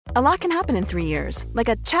A lot can happen in 3 years, like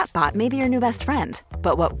a chatbot may be your new best friend.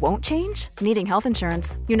 But what won't change? Needing health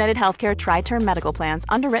insurance. United Healthcare Tri-Term Medical Plans,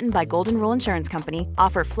 underwritten by Golden Rule Insurance Company,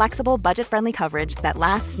 offer flexible, budget-friendly coverage that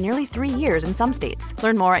lasts nearly 3 years in some states.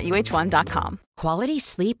 Learn more at uh1.com. Quality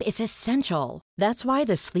sleep is essential. That's why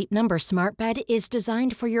the Sleep Number Smart Bed is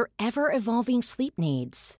designed for your ever-evolving sleep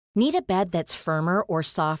needs. Need a bed that's firmer or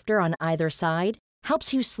softer on either side?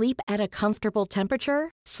 Helps you sleep at a comfortable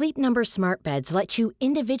temperature? Sleep Number Smart Beds let you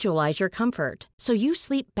individualize your comfort, so you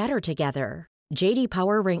sleep better together. J.D.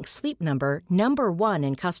 Power ranks Sleep Number number 1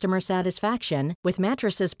 in customer satisfaction with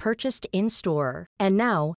mattresses purchased in-store. And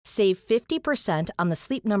now, save 50% on the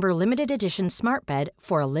Sleep Number Limited Edition Smart Bed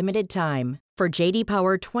for a limited time. For J.D.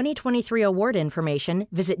 Power 2023 award information,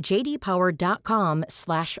 visit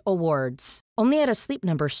jdpower.com/awards. Only at a Sleep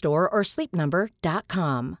Number store or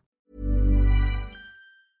sleepnumber.com.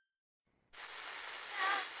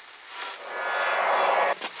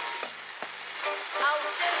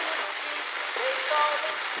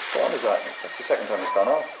 What is that? That's the second time it's gone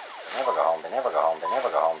off. They never go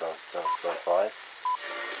home, those boys.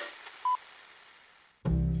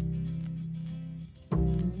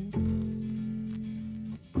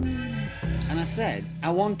 And I said, I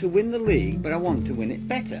want to win the league, but I want to win it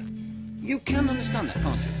better. You can understand that,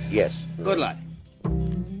 can't you? Yes. Good lad.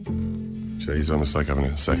 So he's almost like having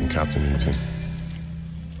a second captain in the team.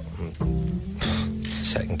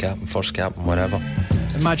 Second captain, first captain, whatever.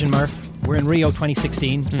 Imagine, Murph, we're in Rio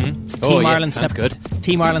 2016. Team Ireland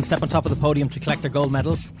step on top of the podium to collect their gold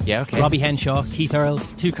medals. Yeah, okay. Robbie Henshaw, Keith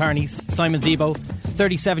Earls, two Carneys, Simon Zebo,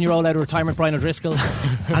 37-year-old out of retirement Brian O'Driscoll,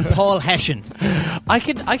 and Paul Hession. I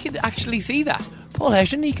could actually see that. Paul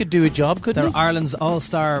Hession, he could do a job, couldn't They're he? Ireland's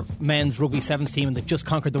all-star men's rugby sevens team, and they've just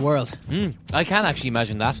conquered the world. I can actually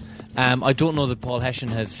imagine that. I don't know that Paul Hession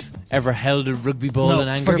has ever held a rugby ball in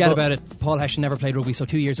anger. Forget about it. Paul Hession never played rugby, so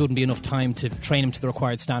 2 years wouldn't be enough time to train him to the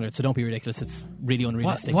required standard. So don't be ridiculous. It's really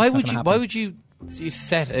unrealistic. Why would you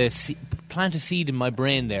plant a seed in my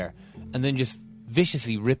brain there and then just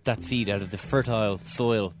viciously rip that seed out of the fertile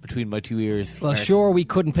soil between my two ears? Well, sure, we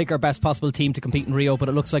couldn't pick our best possible team to compete in Rio, but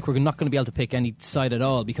it looks like we're not going to be able to pick any side at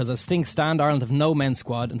all, because as things stand, Ireland have no men's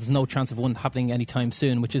squad and there's no chance of one happening anytime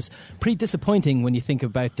soon, which is pretty disappointing when you think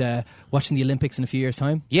about watching the Olympics in a few years'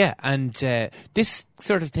 time. Yeah, and this is the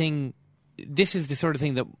sort of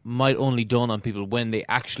thing that might only dawn on people when they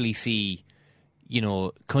actually see,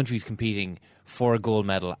 countries competing for a gold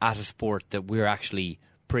medal at a sport that we're actually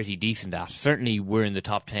pretty decent at. Certainly we're in the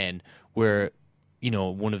top 10. We're,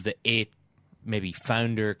 one of the 8 maybe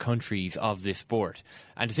founder countries of this sport.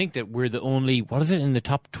 And to think that we're the only, in the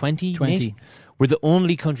top 20? 20. We're the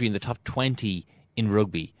only country in the top 20 in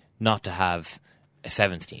rugby not to have a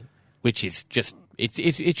sevens team, which is just,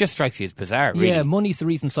 it just strikes you as bizarre, really. Yeah, money's the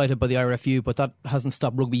reason cited by the IRFU, but that hasn't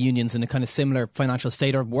stopped rugby unions in a kind of similar financial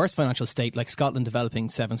state, or worse financial state, like Scotland developing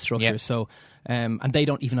seven structures. Yep. So, and they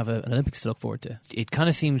don't even have an Olympics to look forward to. It kind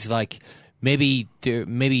of seems like maybe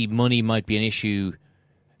money might be an issue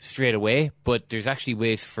straight away, but there's actually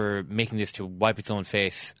ways for making this to wipe its own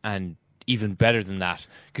face, and even better than that.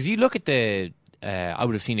 Because you look at I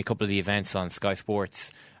would have seen a couple of the events on Sky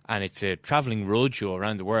Sports, and it's a travelling roadshow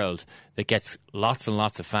around the world that gets lots and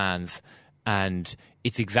lots of fans, and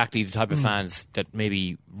it's exactly the type of fans that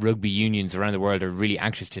maybe rugby unions around the world are really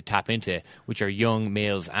anxious to tap into, which are young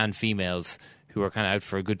males and females who are kind of out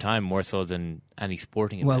for a good time, more so than any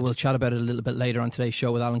sporting event. Well, we'll chat about it a little bit later on today's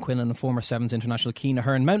show with Alan Quinlan and former Sevens international Keane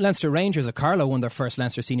Ahern. Mount Leinster Rangers of Carlow won their first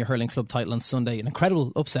Leinster senior hurling club title on Sunday. An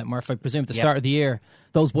incredible upset, Murph. I presume at the start of the year,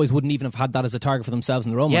 those boys wouldn't even have had that as a target for themselves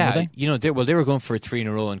in their own way, would they? They were going for 3 in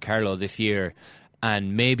a row in Carlow this year,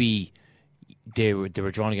 and maybe they were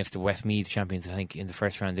drawn against the Westmeath champions, I think, in the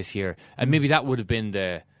first round this year, and maybe that would have been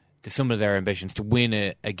the sum of their ambitions, to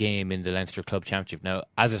win a game in the Leinster Club Championship. Now,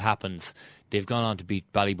 as it happens, they've gone on to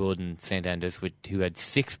beat Ballyboden St Enda's, who had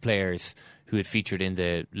 6 players who had featured in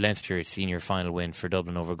the Leinster senior final win for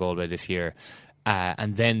Dublin over Galway this year.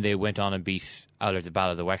 And then they went on and beat Aulert de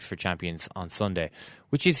Balla, the Wexford champions, on Sunday,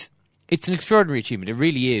 which it's an extraordinary achievement. It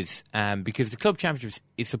really is, because the club championship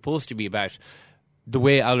is supposed to be about the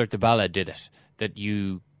way Aulert de Balla did it, that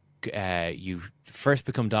you first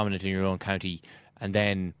become dominant in your own county, and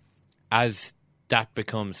then as that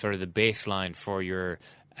becomes sort of the baseline for your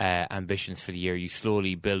ambitions for the year, you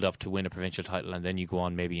slowly build up to win a provincial title, and then you go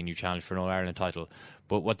on maybe and you challenge for an All-Ireland title.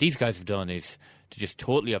 But what these guys have done is to just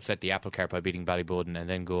totally upset the apple cart by beating Ballyboden, and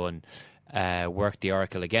then go and work the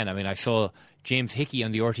Oracle again. I mean, I saw James Hickey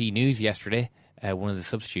on the RTÉ News yesterday, one of the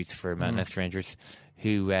substitutes for Mount Leinster Rangers,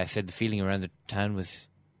 who said the feeling around the town was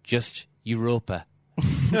just Europa,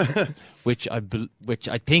 which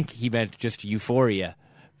I think he meant just euphoria.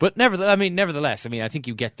 But nevertheless, I think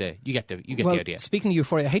you get the idea. Speaking of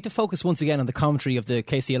euphoria, I hate to focus once again on the commentary of the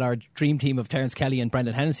KCLR dream team of Terence Kelly and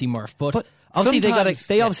Brendan Hennessy, Murph, but obviously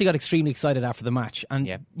they obviously got extremely excited after the match.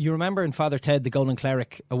 And you remember in Father Ted the Golden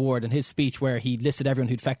Cleric Award and his speech where he listed everyone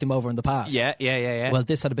who'd fecked him over in the past. Yeah. Well,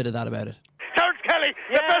 this had a bit of that about it. Kelly,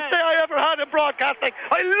 the best day I ever had in broadcasting.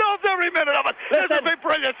 I loved every minute of it. This has been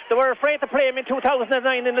brilliant. They were afraid to play him in 2009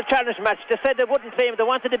 in the challenge match. They said they wouldn't play him. They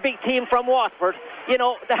wanted a big team from Watford. They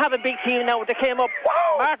have a big team now. They came up.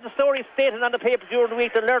 Wow. Martin Story stated on the paper during the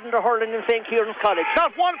week they're learning their hurling in St. Kieran's College.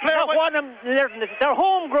 Not one player. Not one of them learning it. They're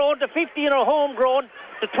homegrown. The 15 are homegrown.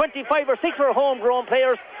 The 25 or 6 are homegrown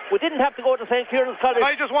players. We didn't have to go to St. Kieran's College.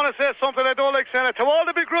 I just want to say something I don't like saying it. To all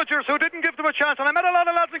the begrudgers who didn't give them a chance, and I met a lot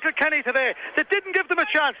of lads in Kilkenny today that didn't give them a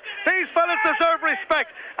chance. These fellas deserve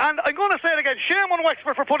respect. And I'm going to say it again. Shame on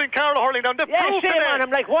Wexford for putting Carlow hurling down. Shame on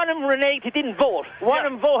him. Like one of them, Renee, he didn't vote. One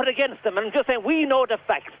of them voted against them. And I'm just saying, we know the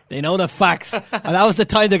facts. They know the facts. And that was the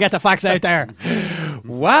time to get the facts out there.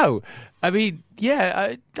 Wow.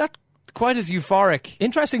 That quite as euphoric.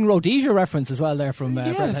 Interesting Rhodesia reference as well there from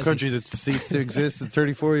Brent country that ceased to exist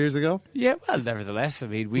 34 years ago. Yeah, well, nevertheless,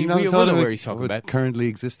 we know where he's talking about. Currently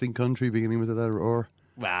existing country beginning with a letter or.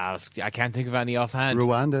 Well, I can't think of any offhand.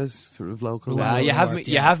 Rwanda's sort of local. You have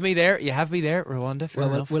me there, Rwanda.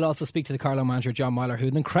 Fair we'll also speak to the Carlow manager, John Meyler, who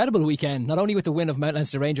had an incredible weekend, not only with the win of Mount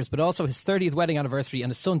Leinster Rangers, but also his 30th wedding anniversary and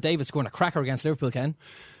his son David scoring a cracker against Liverpool, Ken.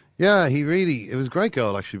 Yeah, it was a great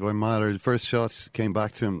goal actually by Meyler. The first shot came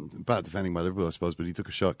back to him, bad defending by Liverpool I suppose, but he took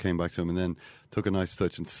a shot, came back to him and then took a nice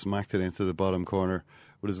touch and smacked it into the bottom corner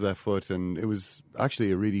with his left foot, and it was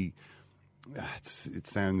actually a really, it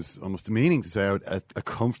sounds almost demeaning to say, a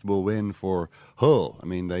comfortable win for Hull. I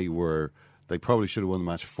mean, they probably should have won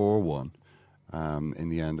the match 4-1 in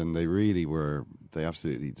the end, and they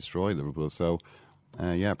absolutely destroyed Liverpool. So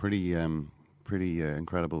pretty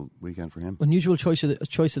incredible weekend for him. Unusual choice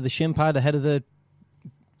of the shin pad ahead of the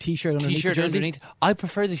t-shirt underneath the jersey. I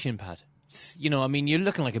prefer the shin pad. You're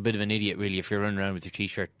looking like a bit of an idiot really if you're running around with your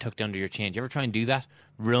t-shirt tucked under your chin. Do you ever try and do that?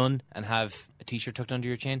 Run and have a t-shirt tucked under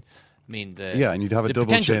your chin? And you'd have a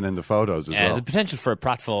double chin in the photos as well. The potential for a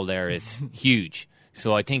pratfall there is huge.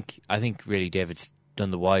 So I think really David's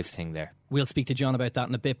done the wise thing there. We'll speak to John about that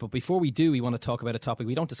in a bit, but before we do, we want to talk about a topic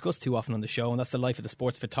we don't discuss too often on the show, and that's the life of the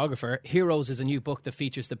sports photographer. Heroes is a new book that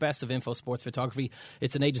features the best of info sports photography.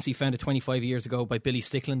 It's an agency founded 25 years ago by Billy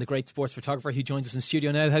Stickland, the great sports photographer who joins us in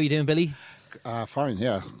studio now. How are you doing, Billy? Fine,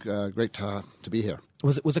 yeah. Great to be here.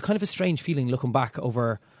 Was it kind of a strange feeling looking back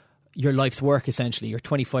over your life's work, essentially, your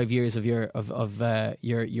 25 years of your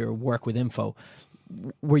work with info?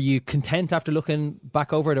 Were you content after looking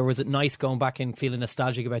back over it, or was it nice going back and feeling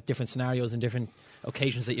nostalgic about different scenarios and different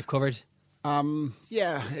occasions that you've covered?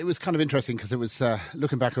 Yeah, it was kind of interesting because it was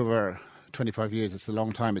looking back over 25 years. It's a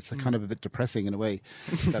long time. It's kind of a bit depressing in a way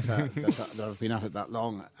that I've been at it that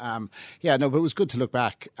long. But it was good to look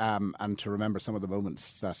back and to remember some of the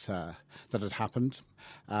moments that had happened,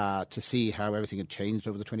 to see how everything had changed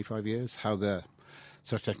over the 25 years, how the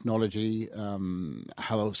sort of technology,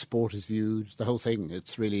 how sport is viewed, the whole thing.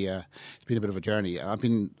 It's really it's been a bit of a journey.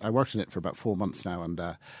 I worked in it for about 4 months now, and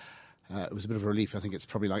it was a bit of a relief. I think it's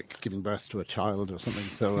probably like giving birth to a child or something.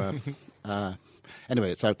 So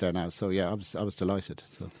anyway, it's out there now. So yeah, I was delighted.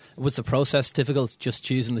 So was the process difficult, just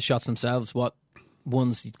choosing the shots themselves? What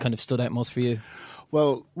ones kind of stood out most for you?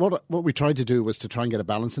 Well, what we tried to do was to try and get a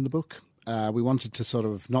balance in the book. We wanted to sort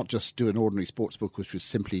of not just do an ordinary sports book, which was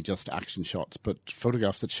simply just action shots, but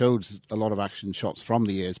photographs that showed a lot of action shots from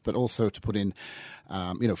the years, but also to put in,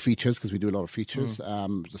 features, because we do a lot of features,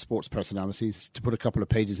 the sports personalities, to put a couple of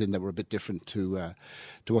pages in that were a bit different to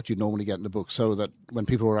what you normally get in the book, so that when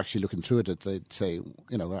people were actually looking through it, they'd say,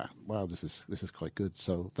 wow, this is quite good.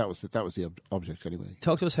 So that was the object anyway.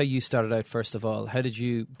 Talk to us how you started out, first of all. How did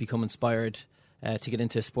you become inspired to get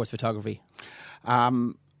into sports photography?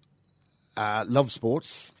 Love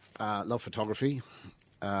sports, love photography,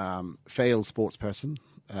 failed sports person,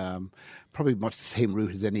 probably much the same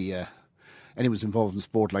route as anyone's involved in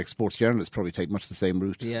sport, like sports journalists probably take much the same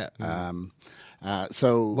route. Yeah.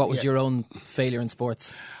 So what was your own failure in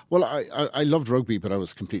sports? Well, I loved rugby, but I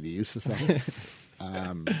was completely useless at it.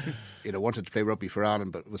 Wanted to play rugby for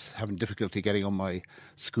Ireland, but was having difficulty getting on my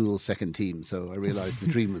school second team, so I realised the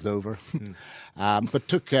dream was over. But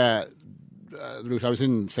took the route. I was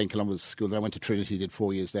in St Columba's school, then I went to Trinity, did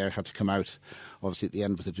 4 years there, had to come out obviously at the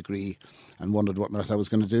end with a degree, and wondered what on earth I was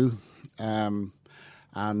going to do, and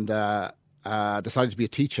decided to be a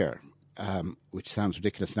teacher, which sounds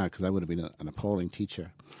ridiculous now because I would have been an appalling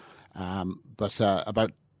teacher, but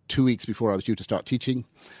about 2 weeks before I was due to start teaching,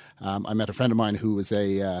 I met a friend of mine who was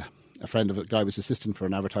a a friend of a guy was assistant for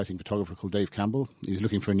an advertising photographer called Dave Campbell. He was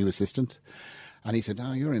looking for a new assistant. And he said,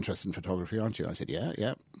 "Oh, you're interested in photography, aren't you?" I said,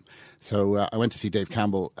 yeah. So I went to see Dave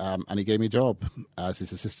Campbell, and he gave me a job as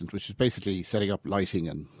his assistant, which is basically setting up lighting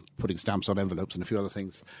and putting stamps on envelopes and a few other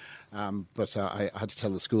things. But I had to tell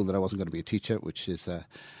the school that I wasn't going to be a teacher, which is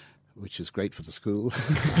great for the school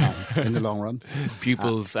in the long run.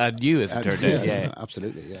 Pupils and you, as it turned out. Yeah,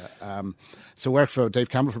 absolutely, yeah. So worked for Dave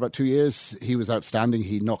Campbell for about 2 years. He was outstanding.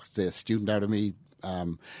 He knocked the student out of me.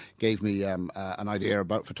 Gave me an idea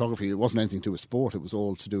about photography. It wasn't anything to do with sport. It was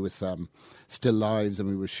all to do with still lives, and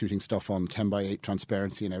we were shooting stuff on 10x8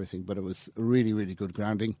 transparency and everything. But it was really, really good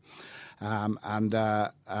grounding. I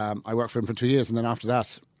worked for him for 2 years, and then after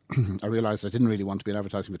that, I realised I didn't really want to be an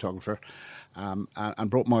advertising photographer, and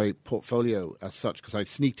brought my portfolio as such, because I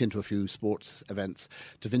sneaked into a few sports events,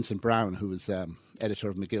 to Vincent Brown, who was editor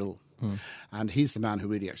of McGill. And he's the man who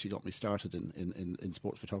really actually got me started in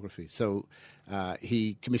sports photography. So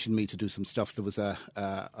he commissioned me to do some stuff. There was a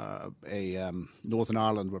Northern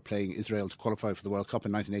Ireland were playing Israel to qualify for the World Cup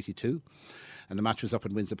in 1982, and the match was up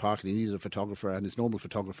in Windsor Park, and he needed a photographer, and his normal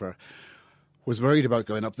photographer was worried about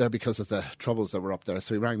going up there because of the troubles that were up there.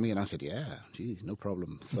 So he rang me, and I said, "Yeah, gee, no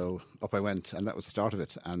problem." So up I went, and that was the start of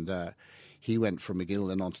it. And he went from McGill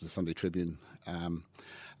then on to the Sunday Tribune.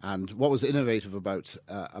 And what was innovative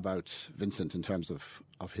about Vincent in terms of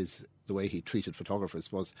the way he treated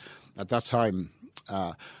photographers was, at that time,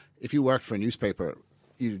 if you worked for a newspaper,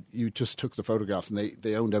 you just took the photographs, and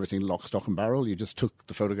they owned everything lock, stock and barrel. You just took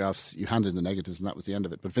the photographs, you handed in the negatives, and that was the end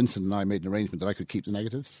of it. But Vincent and I made an arrangement that I could keep the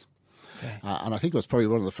negatives. Okay. And I think I was probably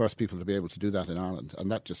one of the first people to be able to do that in Ireland.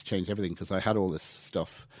 And that just changed everything, because I had all this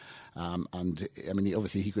stuff. And I mean,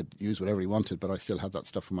 obviously he could use whatever he wanted, but I still had that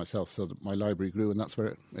stuff for myself, so that my library grew, and that's where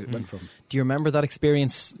it went from. Do you remember that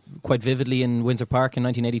experience quite vividly in Windsor Park in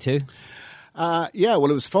 1982? Yeah,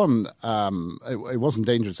 well, it was fun. It wasn't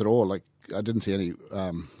dangerous at all. Like, I didn't see any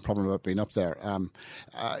problem about being up there.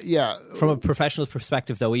 Yeah. From a professional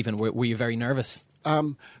perspective, though, even were you very nervous?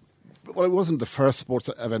 Well, it wasn't the first sports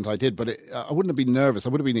event I did, but I wouldn't have been nervous. I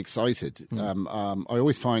would have been excited. I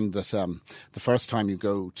always find that the first time you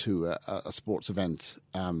go to a sports event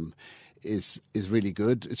is really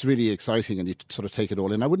good. It's really exciting, and you sort of take it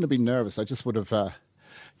all in. I wouldn't have been nervous. I just would have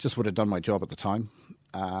done my job at the time.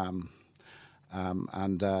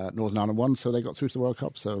 And Northern Ireland won, so they got through to the World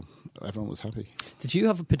Cup, so everyone was happy. Did you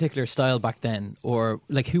have a particular style back then, or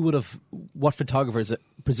like what photographers,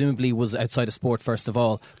 presumably was outside of sport first of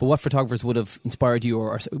all, but what photographers would have inspired you,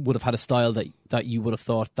 or would have had a style that you would have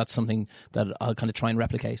thought that's something that I'll kind of try and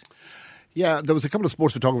replicate? Yeah, there was a couple of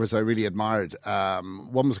sports photographers I really admired.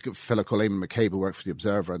 One was a fellow called Eamon McCabe, who worked for The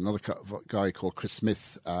Observer, and another guy called Chris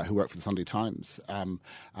Smith, who worked for the Sunday Times.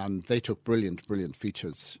 And they took brilliant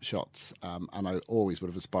features shots, and I always would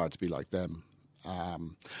have aspired to be like them.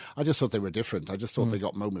 I just thought they were different. I just thought they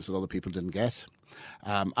got moments that other people didn't get.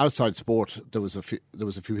 Outside sport, there was a few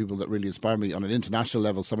people that really inspired me. On an international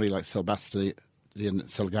level, somebody like Sebastian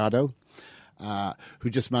Salgado, who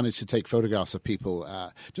just managed to take photographs of people,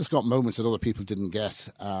 just got moments that other people didn't get.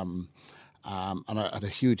 And I had a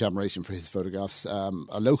huge admiration for his photographs.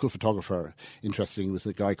 A local photographer, interesting, was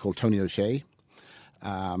a guy called Tony O'Shea,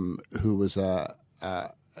 who was,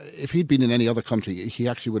 if he'd been in any other country, he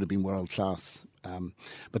actually would have been world class.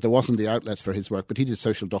 But there wasn't the outlets for his work. But he did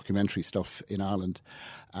social documentary stuff in Ireland.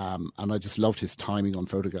 And I just loved his timing on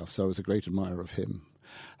photographs, so I was a great admirer of him.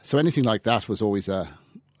 So anything like that was always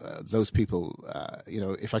those people,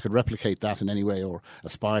 if I could replicate that in any way or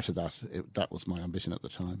aspire to that, that was my ambition at the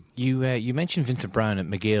time. You mentioned Vincent Brown at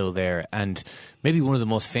McGill there, and maybe one of the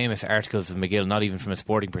most famous articles of McGill, not even from a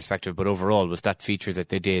sporting perspective, but overall, was that feature that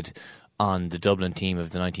they did on the Dublin team of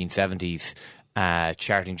the 1970s,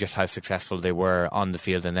 charting just how successful they were on the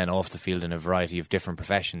field and then off the field in a variety of different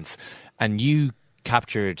professions. And you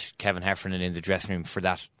captured Kevin Heffernan in the dressing room for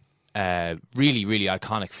that really, really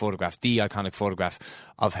iconic photograph, the iconic photograph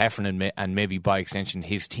of Heffernan and maybe by extension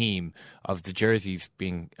his team, of the jerseys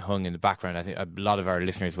being hung in the background. I think a lot of our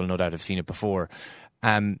listeners will no doubt have seen it before.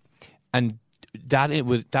 And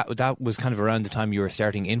that was kind of around the time you were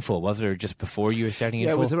starting Info, was it, or just before you were starting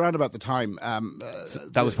Info? Yeah, it was around about the time. So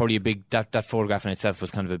that was probably a big. That photograph in itself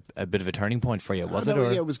was kind of a bit of a turning point for you, was it?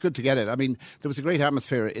 Yeah, it was good to get it. I mean, there was a great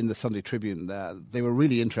atmosphere in the Sunday Tribune. They were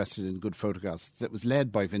really interested in good photographs. It was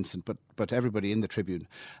led by Vincent, but everybody in the Tribune,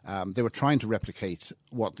 they were trying to replicate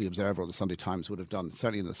what the Observer or the Sunday Times would have done,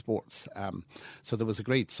 certainly in the sports. So there was a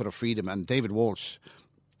great sort of freedom. And David Walsh,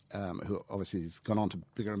 who obviously has gone on to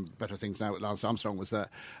bigger and better things now with Lance Armstrong, was a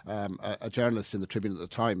journalist in the Tribune at the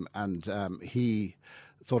time, and he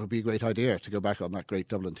thought it would be a great idea to go back on that great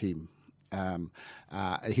Dublin team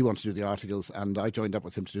He wanted to do the articles, and I joined up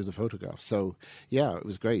with him to do the photographs. So yeah, it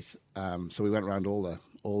was great. So we went around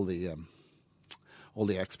all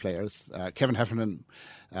the ex-players. Kevin Heffernan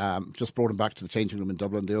just brought him back to the changing room in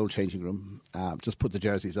Dublin, the old changing room. Just put the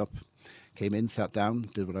jerseys up, came in, sat down,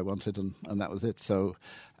 did what I wanted, and that was it. So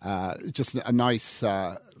just a nice.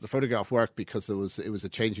 The photograph worked because it was a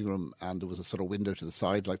changing room and there was a sort of window to the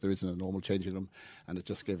side like there is in a normal changing room, and it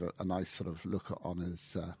just gave a nice sort of look on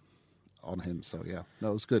him. So yeah,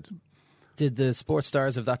 no, it was good. Did the sports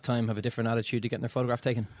stars of that time have a different attitude to getting their photograph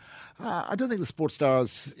taken? I don't think the sports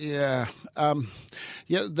stars.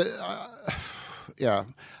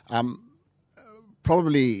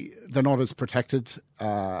 Probably they're not as protected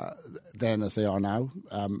then as they are now.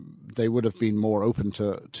 They would have been more open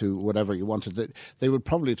to whatever you wanted. They would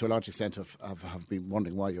probably, to a large extent, have been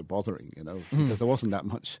wondering why you're bothering, because there wasn't that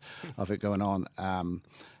much of it going on.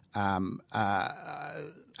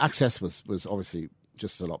 Access was obviously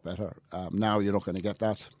just a lot better. Now you're not going to get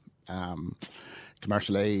that.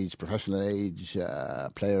 Commercial age, professional age,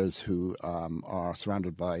 players who are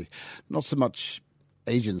surrounded by not so much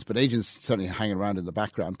agents, but agents certainly hanging around in the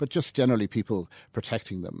background, but just generally people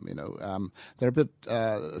protecting them. They're a bit,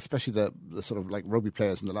 especially the sort of like rugby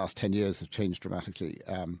players in the last 10 years have changed dramatically.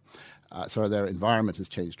 Their environment has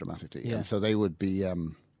changed dramatically, and so they would be,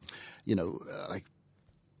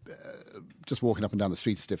 just walking up and down the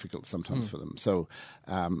street is difficult sometimes for them. So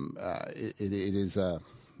it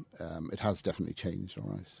has definitely changed. All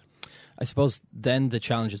right. I suppose then the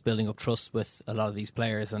challenge is building up trust with a lot of these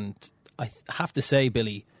players, and I have to say,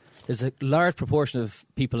 Billy, there's a large proportion of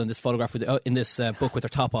people in this photograph in this book with their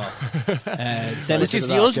top off. Which is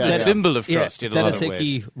the ultimate symbol of trust. In Dennis a lot of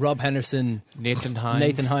Hickey, ways. Rob Henderson, Nathan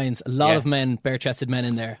Hines, a lot of men, bare-chested men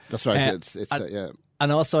in there. That's right.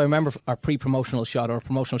 And also, I remember our promotional shot for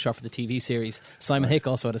the TV series. Simon Hick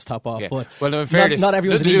also had his top off, but in fairness, not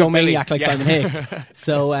everyone's an egomaniac like Simon Hick.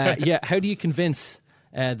 So, how do you convince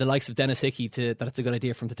the likes of Dennis Hickey that it's a good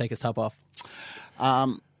idea for him to take his top off?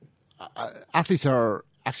 Athletes are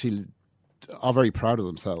actually very proud of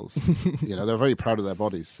themselves. They're very proud of their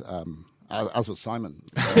bodies, as was Simon.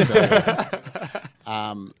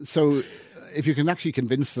 So if you can actually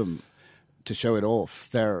convince them to show it off,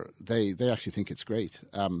 they actually think it's great.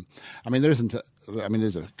 There's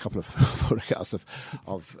a couple of photographs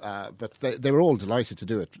but they were all delighted to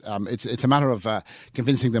do it. It's a matter of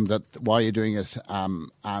convincing them that why you're doing it,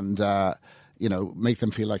 and make them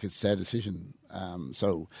feel like it's their decision.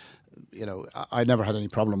 I never had any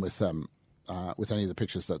problem with any of the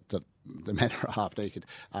pictures that the men are half naked.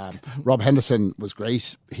 Rob Henderson was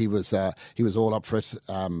great. He was all up for it.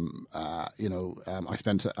 I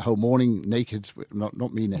spent a whole morning naked,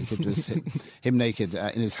 not me naked, just him naked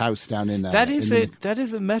in his house down in. That is a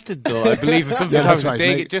method, though. I believe sometimes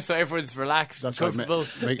right. Just so everyone's relaxed, and comfortable.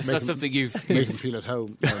 It's not something you've make him feel at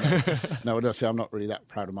home. No, I'm not really that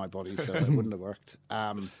proud of my body, so it wouldn't have worked.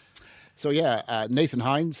 Nathan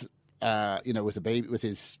Hines. With a baby,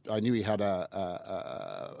 I knew he had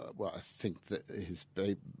I think that his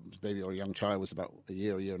baby or young child was about a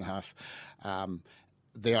year and a half.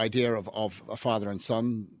 The idea of a father and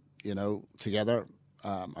son, together,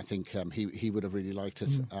 I think he would have really liked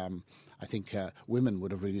it. I think women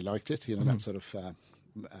would have really liked it, that sort of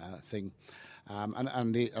thing.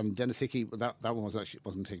 And Dennis Hickey, that one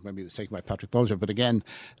wasn't taken. Maybe it was taken by Patrick Bolger. But again,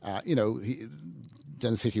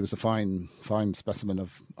 Dennis Hickey was a fine specimen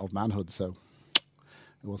of manhood, so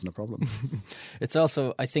it wasn't a problem. It's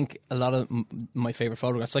also, I think, a lot of my favourite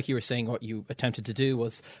photographs, like you were saying, what you attempted to do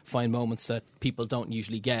was find moments that people don't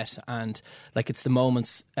usually get, and it's the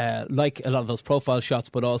moments like a lot of those profile shots,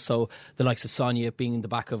 but also the likes of Sonia being in the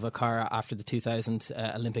back of a car after the 2000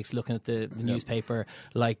 Olympics, looking at the newspaper,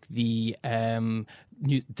 like the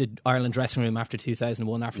Ireland dressing room after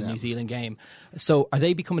 2001, after the New Zealand game. So are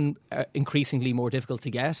they becoming increasingly more difficult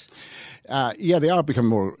to get? They are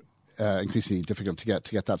becoming more increasingly difficult to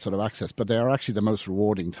get that sort of access, but they are actually the most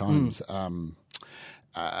rewarding times.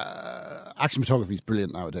 Action photography is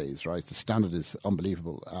brilliant nowadays, right? The standard is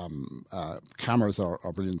unbelievable. Cameras are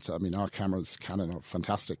brilliant. Our cameras, Canon, are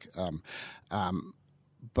fantastic.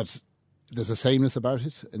 But there's a sameness about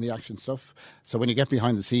it in the action stuff. So when you get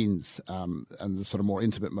behind the scenes and the sort of more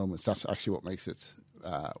intimate moments, that's actually what makes it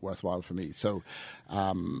worthwhile for me. So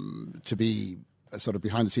to be sort of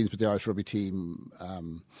behind the scenes with the Irish rugby team,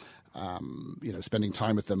 spending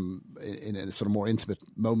time with them in sort of more intimate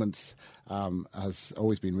moments has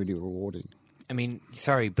always been really rewarding.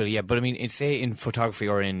 Sorry, Billy, but say in photography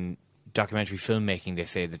or in documentary filmmaking, they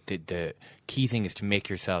say that the key thing is to make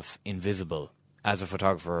yourself invisible as a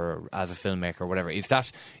photographer or as a filmmaker or whatever. Is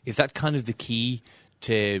that kind of the key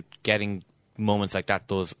to getting moments like that,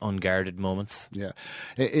 those unguarded moments? Yeah,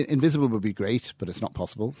 invisible would be great, but it's not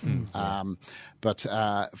possible. But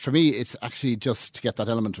for me, it's actually just to get that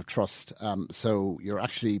element of trust. So you're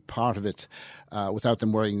actually part of it without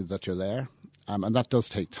them worrying that you're there, and that does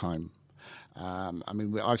take time.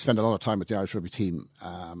 I've spent a lot of time with the Irish rugby team,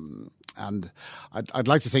 and I'd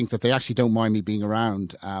like to think that they actually don't mind me being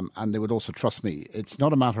around, and they would also trust me. It's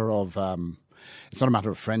not a matter of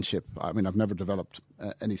friendship. I mean, I've never developed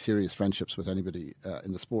any serious friendships with anybody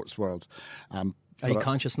in the sports world. Are you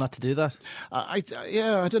conscious not to do that? I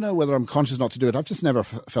don't know whether I'm conscious not to do it. I've just never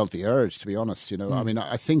felt the urge, to be honest. I mean,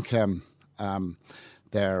 I think I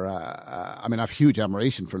have huge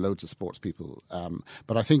admiration for loads of sports people,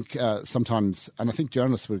 but I think sometimes, and I think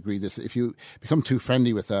journalists would agree this, if you become too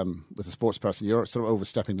friendly with a sports person, you're sort of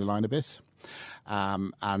overstepping the line a bit.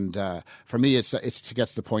 For me, it's to get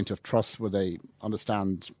to the point of trust where they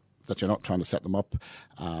understand that you're not trying to set them up,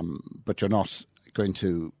 but you're not going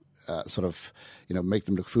to make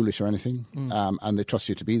them look foolish or anything, and they trust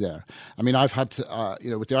you to be there. I mean, I've had to,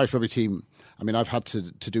 with the Irish rugby team, I mean, I've had to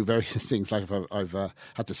do various things, like I've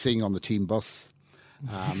had to sing on the team bus,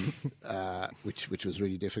 which was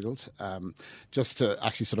really difficult, just to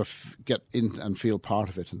actually sort of get in and feel part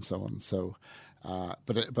of it and so on. So,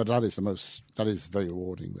 but that is very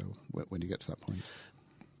rewarding, though, when you get to that point.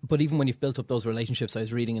 But even when you've built up those relationships, I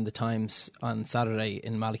was reading in the Times on Saturday,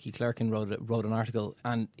 in Malachy Clerkin wrote an article,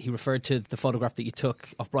 and he referred to the photograph that you took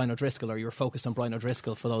of Brian O'Driscoll, or you were focused on Brian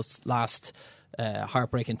O'Driscoll for those last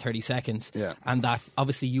heartbreaking 30 seconds. Yeah. And that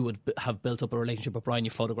obviously you would have built up a relationship with Brian.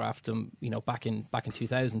 You photographed him, back in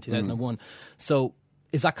 2001. So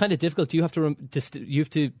is that kind of difficult? Do you have to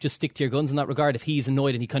just stick to your guns in that regard? If he's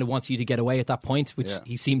annoyed and he kind of wants you to get away at that point, which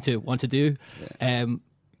he seemed to want to do,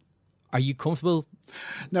 are you comfortable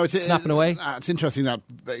snapping away? It's interesting that,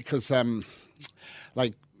 because, anyone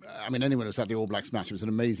who's at the All Blacks match, it was an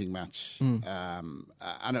amazing match. And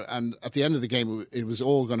at the end of the game, it was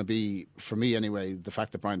all going to be, for me anyway, the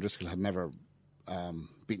fact that Brian Driscoll had never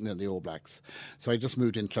beaten the All Blacks. So I just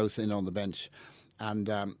moved in close in on the bench.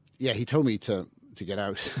 And, he told me to get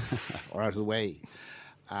out or out of the way.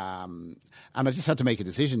 And I just had to make a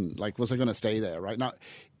decision. Like, was I going to stay there? Right now,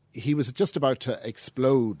 he was just about to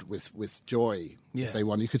explode with joy if they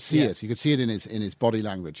won. You could see it. You could see it in his body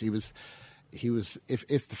language. He was.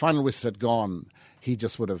 If the final whistle had gone, he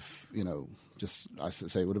just would have, it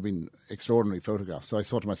would have been extraordinary photographs. So I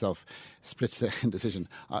thought to myself, split-second decision.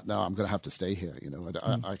 No, I'm going to have to stay here.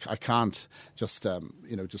 I can't just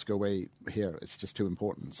just go away here. It's just too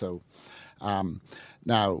important. So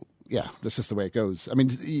now. Yeah, that's just the way it goes. I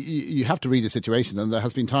mean, you have to read the situation, and there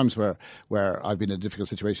has been times where I've been in a difficult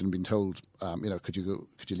situation and been told, could you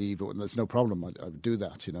leave? And there's no problem. I would do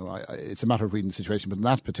that. It's a matter of reading the situation. But in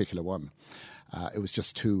that particular one, it was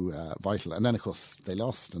just too vital. And then, of course, they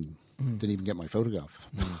lost and didn't even get my photograph.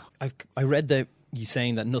 I read that you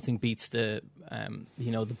saying that nothing beats the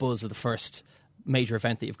buzz of the first major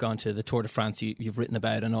event that you've gone to, the Tour de France you've written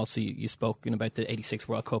about, and also you've spoken about the 86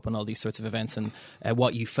 World Cup and all these sorts of events, and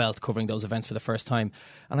what you felt covering those events for the first time.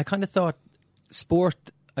 And I kind of thought sport,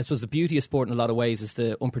 I suppose the beauty of sport in a lot of ways is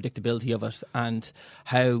the unpredictability of it, and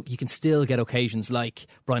how you can still get occasions like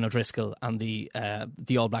Brian O'Driscoll and the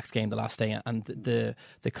All Blacks game the last day, and the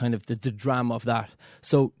kind of the drama of that.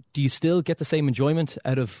 So do you still get the same enjoyment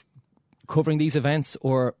out of covering these events,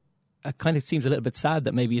 or it kind of seems a little bit sad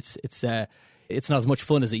that maybe it's not as much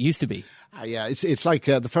fun as it used to be? It's like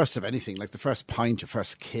the first of anything, like the first pint, your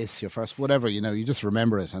first kiss, your first whatever, you just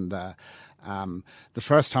remember it. And the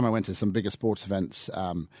first time I went to some bigger sports events,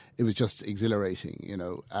 it was just exhilarating,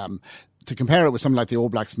 to compare it with something like the All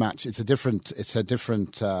Blacks match, it's a different thing,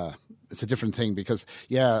 because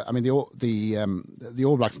the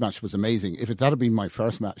All Blacks match was amazing. If that had been my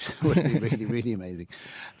first match, it would be really, really amazing.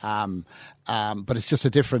 But it's just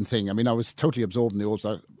a different thing. I mean, I was totally absorbed in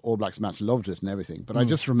the All Blacks match, loved it and everything. But I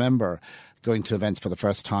just remember going to events for the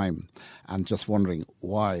first time and just wondering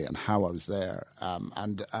why and how I was there. I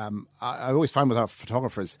always find with our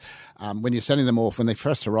photographers, when you're sending them off, when they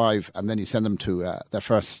first arrive, and then you send them to their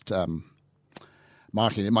first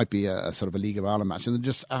marking, it might be a sort of a League of Ireland match, and they're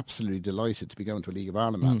just absolutely delighted to be going to a League of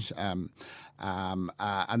Ireland match. And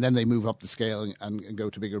then they move up the scale and go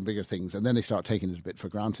to bigger and bigger things, and then they start taking it a bit for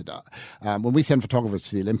granted. When we send photographers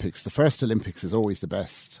to the Olympics, the first Olympics is always the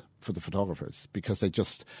best for the photographers, because they're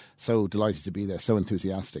just so delighted to be there, so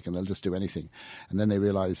enthusiastic, and they'll just do anything. And then they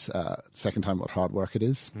realise second time what hard work it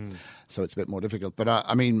is. So it's a bit more difficult. But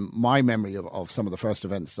I mean, my memory of some of the first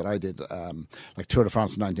events that I did, like Tour de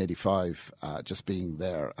France in 1985, just being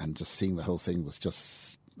there and just seeing the whole thing was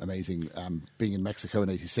just amazing. Being in Mexico in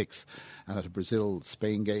 '86 and at a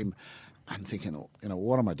Brazil-Spain game, and thinking,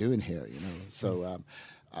 what am I doing here? So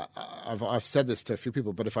I've said this to a few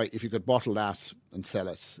people, but if you could bottle that and sell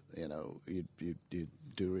it, you'd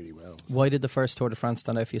do really well. Why did the first Tour de France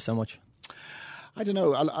stand out for you so much? I don't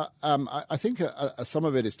know. I think some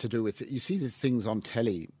of it is to do with you see the things on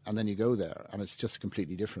telly and then you go there and it's just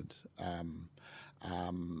completely different.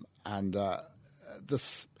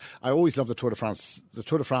 I always love the Tour de France. The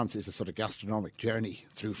Tour de France is a sort of gastronomic journey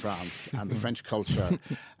through France and the French culture,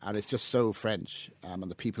 and it's just so French, and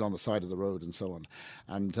the people on the side of the road and so on.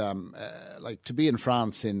 And like to be in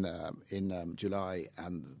France in July,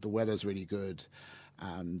 and the weather's really good,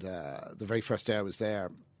 and the very first day I was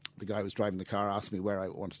there, the guy who was driving the car asked me where I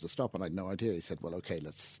wanted to stop, and I had no idea. He said, "Well, okay,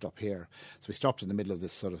 let's stop here." So we stopped in the middle of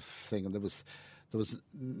this sort of thing, and there was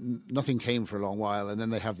nothing came for a long while, and then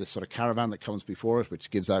they have this sort of caravan that comes before it,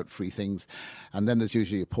 which gives out free things, and then there's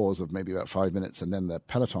usually a pause of maybe about 5 minutes, and then the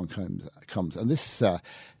peloton comes, and this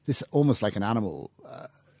almost like an animal,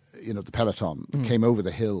 the peloton came over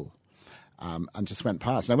the hill, and just went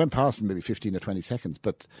past. And I went past in maybe 15 or 20 seconds,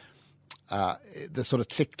 but the sort of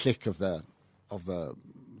click of the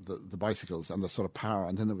bicycles and the sort of power,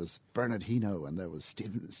 and then there was Bernard Hinault and there was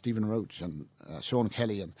Stephen Roach and Sean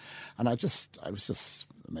Kelly, and I was just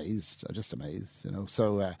amazed.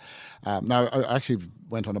 So now I actually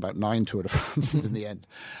went on about 9 Tour de France in the end,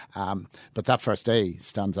 but that first day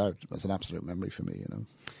stands out as an absolute memory for me.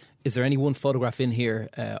 Is there any one photograph in here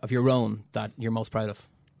of your own that you're most proud of?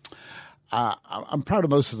 I'm proud of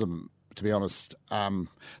most of them, to be honest.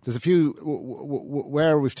 There's a few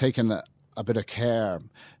where we've taken a bit of care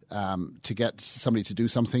to get somebody to do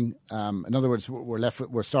something. In other words,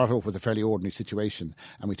 we're start off with a fairly ordinary situation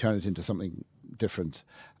and we turn it into something different.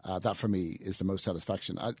 That for me is the most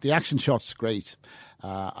satisfaction. The action shot's great.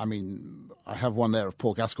 I have one there of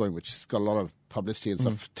Paul Gascoigne, which has got a lot of publicity and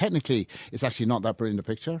stuff. Technically, it's actually not that brilliant a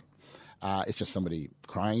picture. It's just somebody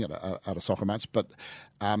crying at a soccer match, but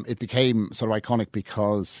it became sort of iconic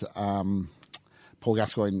because Paul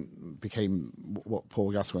Gascoigne became what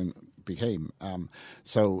Paul Gascoigne became.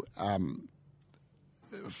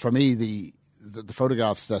 For me, the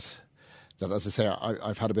photographs that as I say,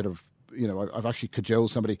 I've had a bit of, I've actually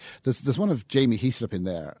cajoled somebody. There's one of Jamie Heaslip in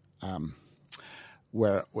there,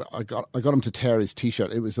 where I got him to tear his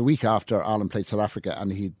T-shirt. It was the week after Ireland played South Africa,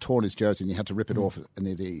 and he'd torn his jersey, and he had to rip it off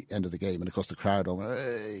near the end of the game. And of course, the crowd all went,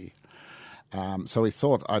 "Hey!" So he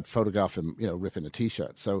thought I'd photograph him, ripping a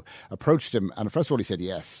T-shirt. So approached him, and first of all he said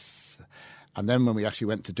yes, and then when we actually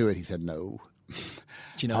went to do it, he said no. Do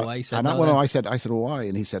you know why he said no? Well, I said, well, why?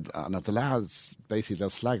 And he said, no, the lads basically they'll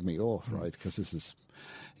slag me off, right? Because this is,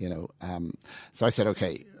 So I said,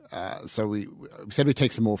 okay. So we said we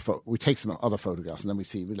take some other photographs, and then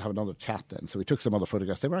we'll have another chat then. So we took some other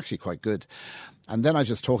photographs. They were actually quite good. And then I was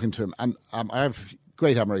just talking to him, and I have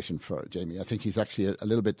great admiration for Jamie. I think he's actually a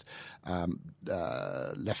little bit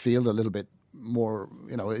left field, a little bit more,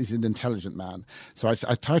 he's an intelligent man. So I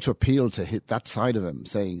tried to appeal to that side of him,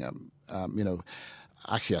 saying,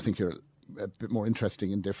 actually, I think you're a bit more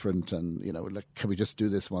interesting and different, and can we just do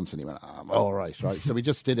this once? And he went, all right. So we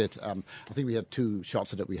just did it. I think we had 2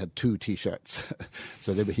 shots at it. We had 2 T-shirts,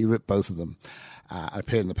 so he ripped both of them. I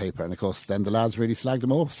appeared in the paper, and of course, then the lads really slagged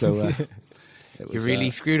him off. So you really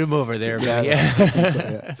screwed him over there.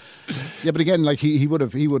 Yeah. But again, like he would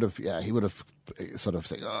have sort of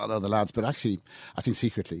said, oh no, the lads. But actually, I think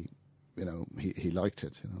secretly, he liked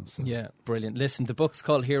it. So. Yeah, brilliant. Listen, the book's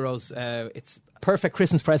called Heroes. It's perfect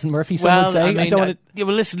Christmas present, Murphy. Some would say.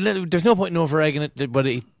 Listen, there's no point in over-egging it, but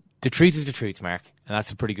the truth is the truth, Mark, and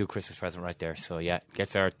that's a pretty good Christmas present right there. So yeah,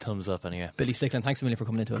 gets our thumbs up anyway. Billy Stickland, thanks a million for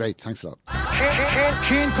coming into us. Great, thanks a lot.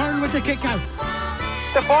 Shane Kern with the kick out.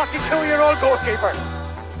 The 42-year-old goalkeeper.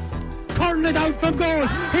 Curling it out from goal.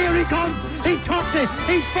 Here he comes. He's 30.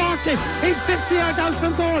 He's 40. He's 50 yards out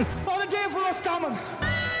from goal. What a day for us coming.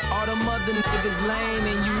 All the mother niggas lame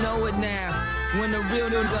and you know it now. When the real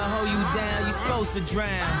nigga hold you down, you supposed to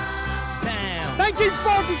drown. Bam.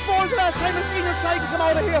 1944 is the last time a senior try to come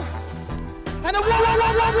out of here. And it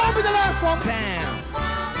won't be the last one. Bam.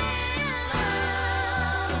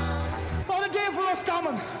 What a day for us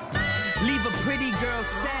coming. Leave a pretty girl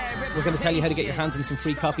sad. We're going to tell you how to get your hands on some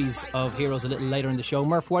free copies of Heroes a little later in the show.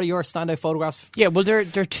 Murph, what are your standout photographs? Yeah, well, there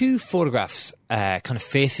are 2 photographs kind of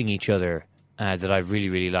facing each other that I really,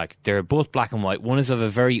 really like. They're both black and white. One is of a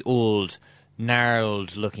very old,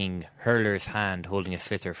 gnarled-looking hurler's hand holding a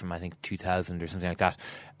sliotar from, I think, 2000 or something like that.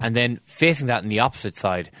 And then facing that on the opposite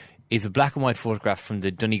side is a black and white photograph from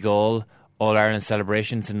the Donegal All-Ireland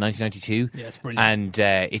celebrations in 1992. Yeah, it's brilliant.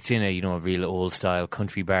 And it's in a real old-style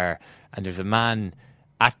country bar. And there's a man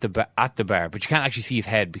at the bar, but you can't actually see his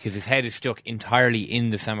head because his head is stuck entirely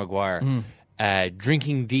in the Sam Maguire,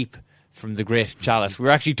 drinking deep from the great chalice. We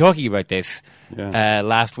were actually talking about this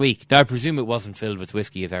last week. Now, I presume it wasn't filled with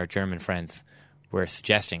whiskey, as our German friends were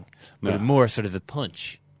suggesting, but more sort of the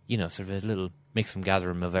punch, sort of a little mix and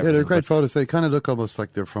gather of everything. Yeah, they're great photos. They kind of look almost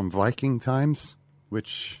like they're from Viking times,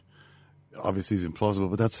 which obviously is implausible,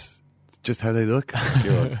 but that's just how they look.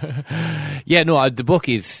 The book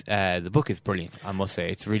is brilliant, I must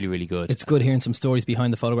say. It's really, really good. It's good hearing some stories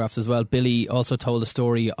behind the photographs as well. Billy also told a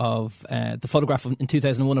story of the photograph in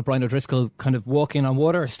 2001 of Brian O'Driscoll kind of walking on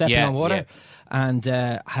water, stepping on water, and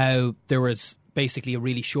how there was basically a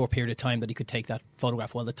really short period of time that he could take that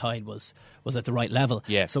photograph while the tide was at the right level.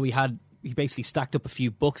 So he basically stacked up a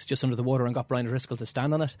few books just under the water and got Brian O'Driscoll to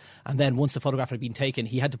stand on it. And then once the photograph had been taken,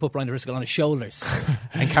 he had to put Brian O'Driscoll on his shoulders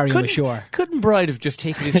and carry him ashore. Couldn't Brian have just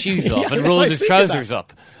taken his shoes off and rolled his trousers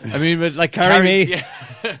up? I mean, but like carry me.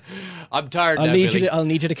 Yeah. I'm tired now, Billy. I'll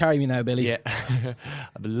need you to carry me now, Billy. Yeah.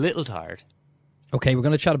 I'm a little tired. Okay, we're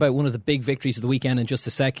going to chat about one of the big victories of the weekend in just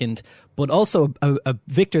a second. But also a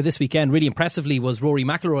victor this weekend, really impressively, was Rory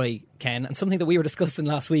McIlroy, Ken. And something that we were discussing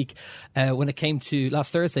last week when it came to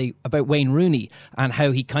last Thursday about Wayne Rooney and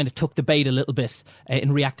how he kind of took the bait a little bit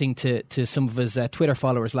in reacting to some of his Twitter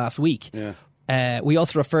followers last week. Yeah. We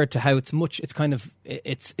also referred to how it's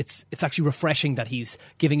actually refreshing that he's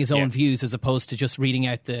giving his own views as opposed to just reading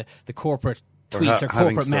out the corporate tweets or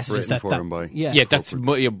corporate messages that's the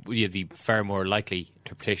far more likely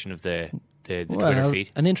interpretation of the Twitter feed.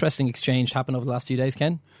 An interesting exchange happened over the last few days,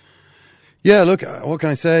 Ken. Yeah, look, what can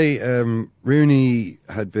I say? Rooney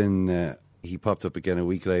had been he popped up again a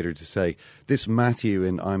week later to say, this Matthew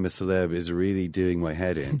in I'm a Celeb is really doing my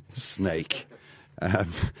head in. Snake.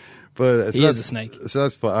 But he is a snake. So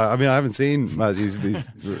that's. I mean, I haven't seen Matthew.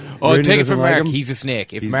 Take it from Mark. He's a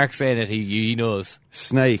snake. If Mark's saying it, he knows.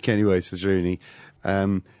 Snake, anyway, says Rooney.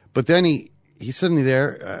 But then he's suddenly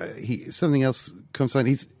there. Something else comes on.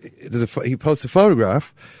 He posts a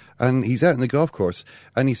photograph, and he's out in the golf course,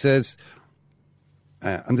 and he says,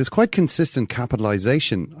 and there's quite consistent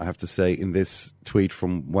capitalisation, I have to say, in this tweet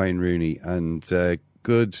from Wayne Rooney, and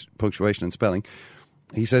good punctuation and spelling.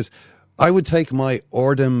 He says, I would take my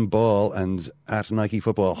Ordem ball and at Nike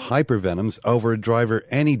Football Hypervenoms over a driver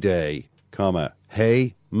any day, comma,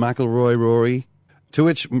 hey, McIlroy Rory. To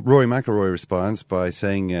which Rory McIlroy responds by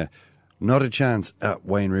saying, not a chance at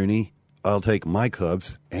Wayne Rooney. I'll take my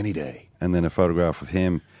clubs any day. And then a photograph of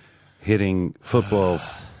him hitting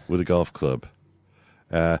footballs with a golf club.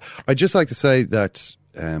 I'd just like to say that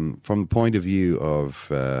from the point of view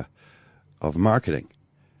of marketing,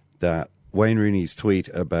 that Wayne Rooney's tweet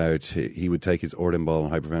about he would take his Ordem ball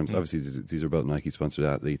and Hypervenoms, obviously these are both Nike-sponsored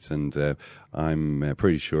athletes, and I'm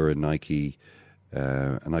pretty sure a Nike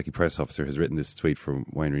press officer has written this tweet from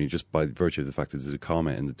Wayne Rooney just by virtue of the fact that there's a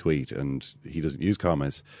comma in the tweet, and he doesn't use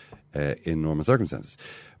commas in normal circumstances.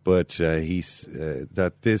 But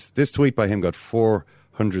that this tweet by him got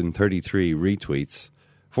 433 retweets.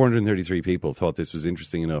 433 people thought this was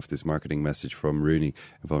interesting enough, this marketing message from Rooney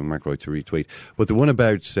involving McIlroy, to retweet. But the one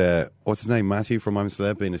about, what's his name, Matthew from I'm a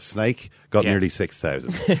Celeb being a snake, got nearly 6,000.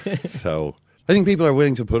 So I think people are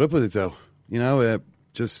willing to put up with it, though.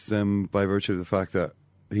 Just by virtue of the fact that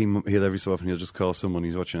he'll every so often he'll just call someone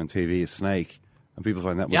he's watching on TV a snake. And people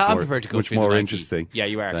find that much more interesting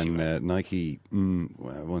than Nike,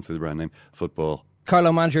 won't say the brand name, football.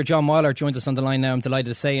 Carlo manager John Meyler joins us on the line now, I'm delighted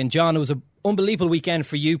to say. And John, it was an unbelievable weekend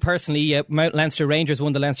for you personally. Mount Leinster Rangers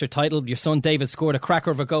won the Leinster title. Your son David scored a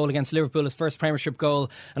cracker of a goal against Liverpool, his first Premiership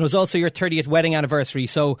goal. And it was also your 30th wedding anniversary.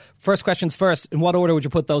 So first questions first, in what order would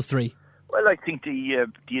you put those three? Well, I think the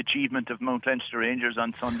achievement of Mount Leinster Rangers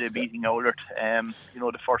on Sunday beating Oulart,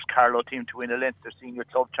 the first Carlow team to win a Leinster Senior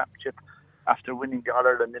Club Championship after winning the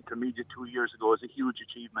All-Ireland Intermediate 2 years ago, is a huge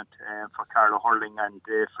achievement for Carlow hurling and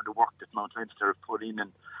for the work that Mount Leinster have put in.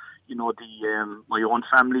 And my own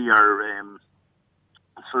family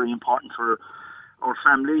it's very important for our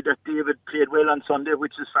family that David played well on Sunday,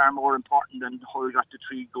 which is far more important than how he got the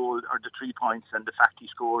 3 points, and the fact he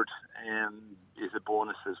scored is a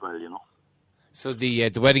bonus as well. So the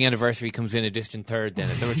wedding anniversary comes in a distant third. Then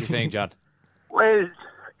is that what you're saying, John? Well,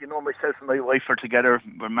 myself and my wife are together.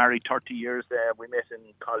 We're married 30 years. We met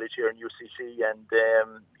in college here in UCC, and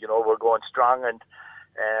we're going strong. And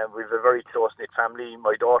we have a very close-knit family.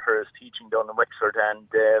 My daughter is teaching down in Wexford, and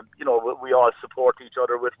we all support each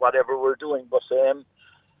other with whatever we're doing. But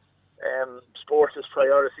sport is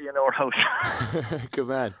priority in our house. Good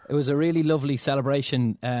man. It was a really lovely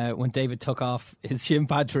celebration when David took off his shin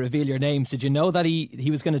pad to reveal your names. Did you know that he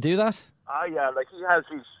was going to do that? Yeah, like he has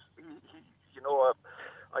his.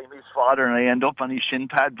 I'm his father and I end up on his shin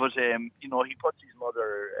pad, but you know, he puts his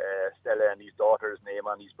mother Stella and his daughter's name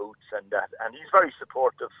on his boots, and he's very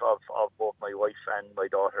supportive of both my wife and my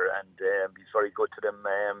daughter, and he's very good to them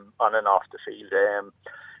on and off the field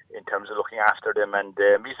in terms of looking after them, and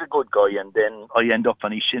he's a good guy. And then I end up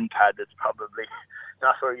on his shin pad. It's probably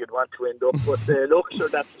not where you'd want to end up, but look, sure,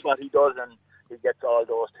 that's what he does, and he gets all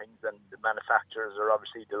those things, and the manufacturers are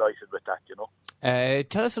obviously delighted with that, you know.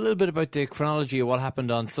 Tell us a little bit about the chronology of what happened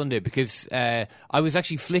on Sunday, because I was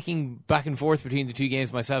actually flicking back and forth between the two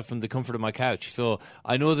games myself from the comfort of my couch. So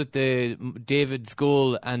I know that the David's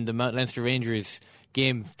goal and the Mount Leinster Rangers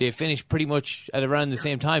game, they finished pretty much at around the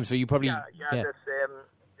same time. So you probably... Yeah.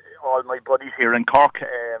 All my buddies here in Cork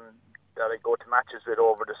that I go to matches with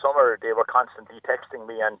over the summer, they were constantly texting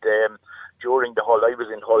me, and during the Hull, I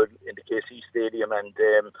was in Hull in the KC Stadium, and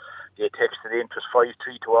they texted in. It was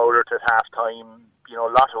 5-3 to Oulart at half time, you know,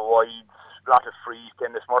 a lot of wides, a lot of frees.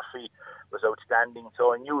 Dennis Murphy was outstanding,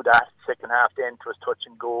 so I knew that. Second half then it was touch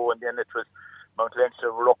and go, and then it was Mount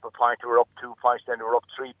Leinster were up a point, they were up 2 points, then they were up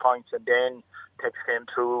 3 points, and then text came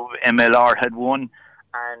through, MLR had won,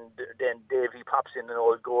 and then Davy pops in an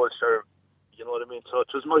old goal, sir. You know what I mean? So it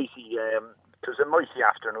was mighty. It was a mighty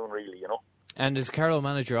afternoon, really. You know. And as Carlow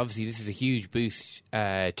manager, obviously, this is a huge boost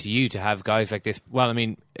to you to have guys like this. Well, I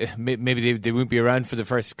mean, maybe they won't be around for the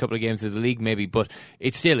first couple of games of the league, maybe, but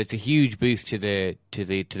it's a huge boost to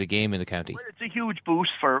the game in the county. Well, it's a huge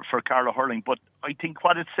boost for Carlow hurling, but I think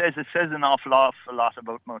what it says an awful lot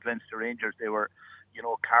about Mount Leinster Rangers. They were, you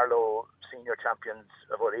know, Carlow senior champions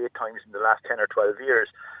about 8 times in the last 10 or 12 years.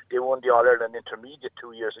 They won the All-Ireland Intermediate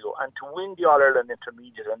 2 years ago, and to win the All-Ireland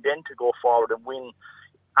Intermediate and then to go forward and win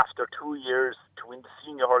after 2 years to win the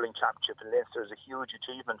Senior Hurling Championship in Leinster is a huge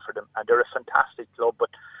achievement for them, and they're a fantastic club.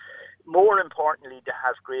 But more importantly, they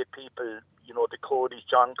have great people, you know, the Codys,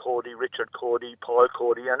 John Cody, Richard Cody, Paul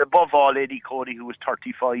Cody, and above all Eddie Cody, who was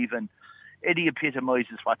 35, and Eddie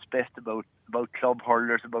epitomises what's best about club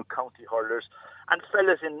hurlers, about county hurlers, and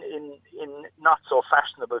fellas in not so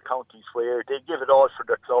fashionable counties where they give it all for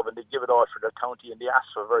their club and they give it all for their county and they ask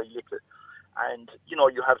for very little. And, you know,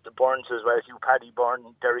 you have the Burns as well, Hugh Paddy Byrne,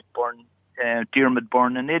 Derek Byrne, Diarmid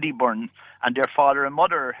Byrne and Eddie Byrne, and their father and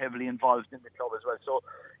mother are heavily involved in the club as well. So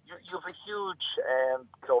you have a huge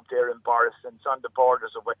club there in Boris, and it's on the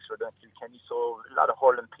borders of Wexford and Kilkenny, so a lot of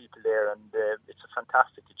hurling people there, and it's a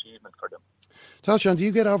fantastic achievement for them. Sean, do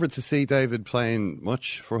you get over to see David playing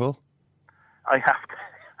much for Hull? I have to.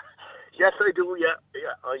 Yes, I do, yeah.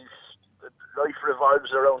 Life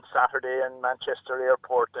revolves around Saturday and Manchester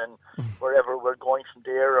Airport and wherever we're going from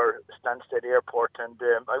there, or Stansted Airport, and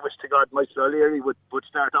I wish to God Michael O'Leary would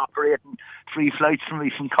start operating free flights from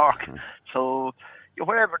me from Cork. So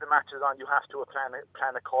wherever the match is on, you have to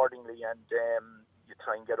plan accordingly, and you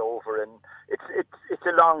try and get over. And it's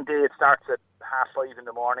a long day. It starts at 5:30 in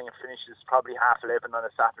the morning and finishes probably 11:30 on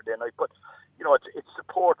a Saturday night. But you know, it's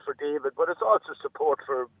support for David, but it's also support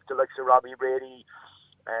for the likes of Robbie Brady,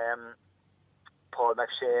 Paul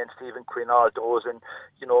McShane, Stephen Quinn, all those. And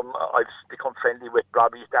you know, I've become friendly with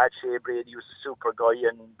Robbie's dad, Shea Brady. He was a super guy,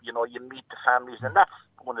 and you know, you meet the families, and that's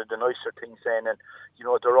one of the nicer things then. And you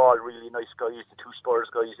know, they're all really nice guys, the two Spurs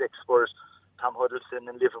guys, ex-Spurs, Tom Huddleston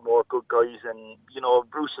and Livermore, good guys. And you know,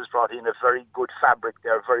 Bruce has brought in a very good fabric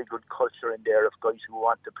there, very good culture in there of guys who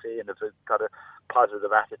want to play and have got a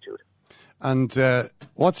positive attitude. And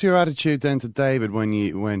what's your attitude then to David when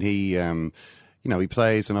he you know, he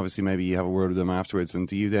plays, and obviously maybe you have a word with him afterwards, and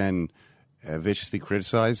do you then viciously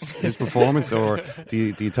criticise his performance, or do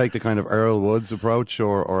you take the kind of Earl Woods approach,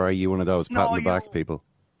 or are you one of those pat on the back people?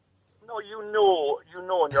 No, you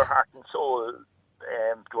know in your heart and soul.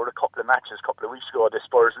 There were a couple of matches a couple of weeks ago, the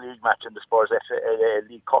Spurs League match and the Spurs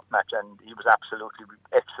League Cup match, and he was absolutely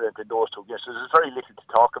excellent in those two games. So there's very little to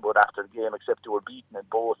talk about after the game, except they were beaten in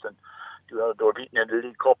both, and they were beaten in the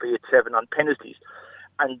League Cup 8-7 on penalties.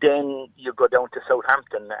 And then you go down to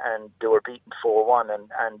Southampton and they were beaten 4-1,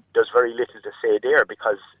 and there's very little to say there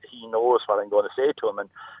because he knows what I'm going to say to him. And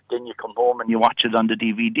then you come home and you watch it on the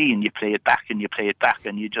DVD and you play it back and you play it back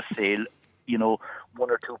and you just say, you know,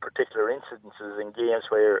 one or two particular incidences in games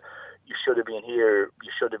where you should have been here,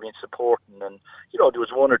 you should have been supporting. And, you know, there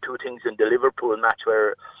was one or two things in the Liverpool match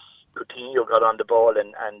where Coutinho got on the ball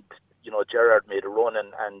and you know, Gerrard made a run and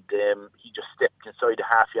he just stepped inside the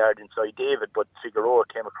half yard inside David, but Figueroa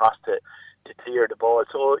came across to clear the ball.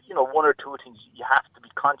 So, you know, one or two things you have to be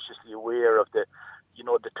consciously aware of the, you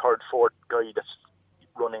know, the third, fourth guy that's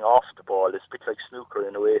running off the ball. It's a bit like snooker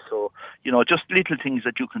in a way. So, you know, just little things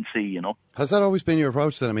that you can see, you know. Has that always been your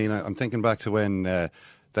approach then? I mean, I'm thinking back to when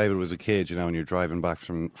David was a kid, and you're driving back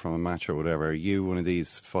from a match or whatever, are you one of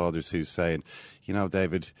these fathers who's saying,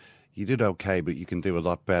 David, you did okay, but you can do a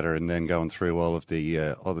lot better, and then going through all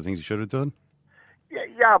the things you should have done?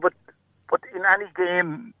 Yeah, but in any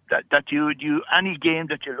game that you any game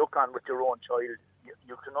that you look on with your own child,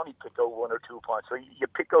 you can only pick out 1 or 2 points. So you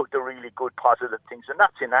pick out the really good, positive things, and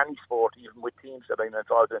that's in any sport, even with teams that I'm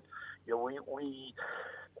involved in.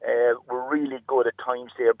 We're really good at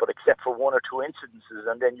times there, but except for 1 or 2 incidences,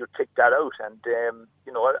 and then you pick that out. And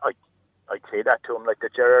I'd say that to him, like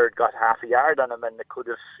that Gerard got half a yard on him, and it could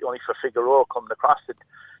have only for Figueroa coming across it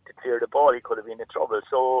to clear the ball, he could have been in trouble.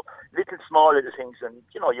 So little small little things, and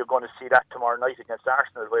you're going to see that tomorrow night against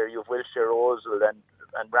Arsenal, where you have Wilshere, Ozil,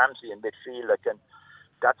 and Ramsey in midfield, and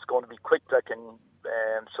that's going to be quick,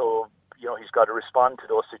 so he's got to respond to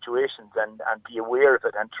those situations and be aware of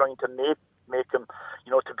it, and trying to make him,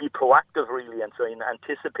 to be proactive really, and try and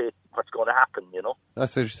anticipate what's going to happen.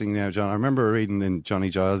 That's interesting now, John. I remember reading in Johnny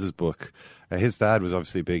Giles's book, his dad was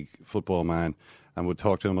obviously a big football man and would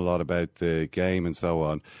talk to him a lot about the game and so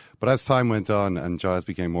on. But as time went on and Giles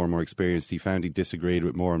became more and more experienced, he found he disagreed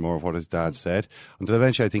with more and more of what his dad said, until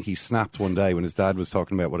eventually I think he snapped one day when his dad was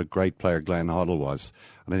talking about what a great player Glenn Hoddle was.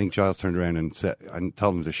 And I think Giles turned around and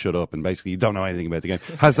told him to shut up, and basically, you don't know anything about the game.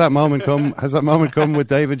 Has that moment come with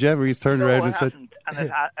David Jebb, where he's turned around and said... And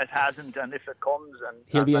it hasn't, and if it comes...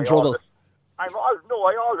 He'll be in trouble. I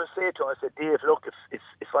always say to him, I said, Dave, look, if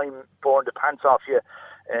I'm boring the pants off you,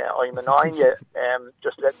 I'm annoying you,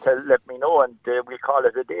 just let me know, and we'll call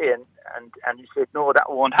it a day. And he said, no,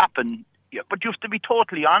 that won't happen. Yeah, but you have to be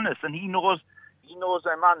totally honest, and he knows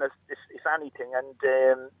I'm honest, if anything, and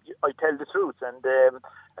I tell the truth, and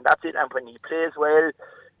that's it. And when he plays well,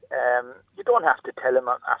 you don't have to tell him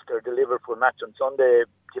after the Liverpool match on Sunday,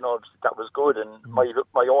 that was good. And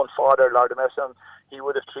my own father, Lord of mercy, he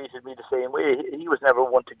would have treated me the same way. He was never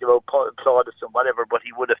one to give out plaudits and whatever, but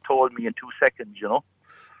he would have told me in 2 seconds,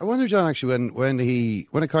 I wonder, John, actually, when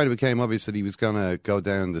it kind of became obvious that he was going to go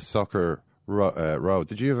down the soccer road,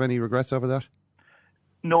 did you have any regrets over that?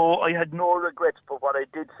 No, I had no regrets, but what I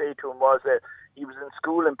did say to him was that he was in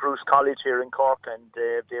school in Bruce College here in Cork, and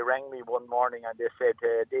they rang me one morning and they said,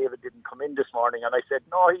 David didn't come in this morning, and I said,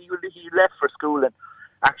 no, he left for school, and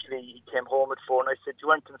actually he came home at 4, and I said, you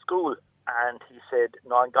went in school? And he said,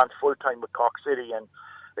 no, I'm gone full-time with Cork City, and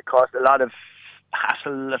it caused a lot of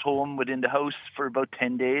hassle at home within the house for about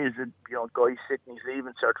 10 days, and guys sitting his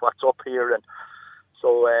leaving cert, what's up here, and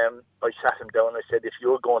so I sat him down and I said, if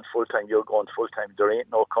you're going full-time, you're going full-time. There ain't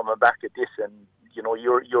no coming back at this, and you're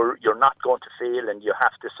not going to fail, and you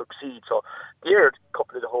have to succeed. So there are a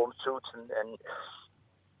couple of the home truths, and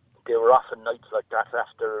they were often nights like that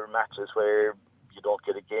after matches where you don't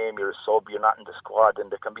get a game, you're a sub, you're not in the squad, and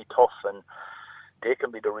they can be tough, and they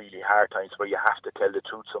can be the really hard times where you have to tell the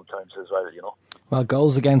truth sometimes as well, Well,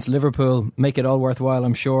 goals against Liverpool make it all worthwhile,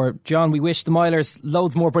 I'm sure. John, we wish the Meylers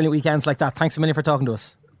loads more brilliant weekends like that. Thanks a million for talking to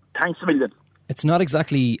us. Thanks a million. It's not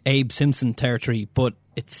exactly Abe Simpson territory, but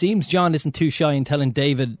it seems John isn't too shy in telling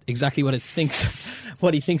David exactly what he thinks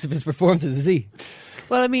of his performances, is he?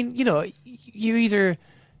 Well, I mean, you either,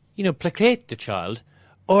 placate the child,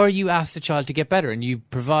 or you ask the child to get better, and you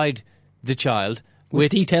provide the child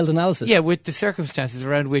with detailed analysis. Yeah, with the circumstances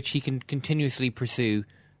around which he can continuously pursue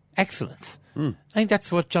excellence. I think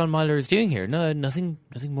that's what John Meyler is doing here. No, nothing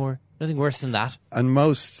worse than that. And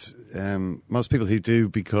most people who do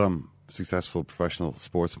become successful professional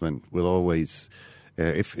sportsmen will always,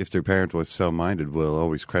 if their parent was so minded, will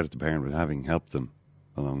always credit the parent with having helped them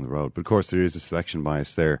along the road. But of course, there is a selection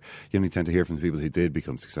bias there. You only tend to hear from the people who did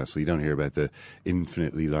become successful. You don't hear about the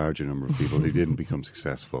infinitely larger number of people who didn't become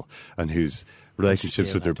successful and whose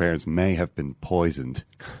relationships with their parents may have been poisoned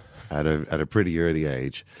at a pretty early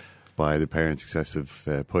age by the parents' excessive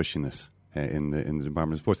pushiness in the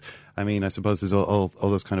Department of Sports. I mean, I suppose there's all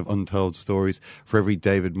those kind of untold stories. For every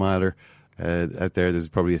David Meyler out there, there's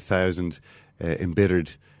probably 1,000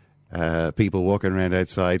 embittered people walking around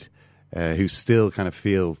outside who still kind of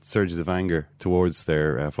feel surges of anger towards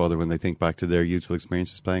their father when they think back to their youthful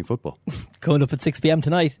experiences playing football. Coming up at 6 p.m.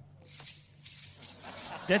 tonight.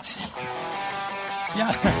 Yeah,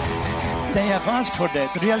 they have asked for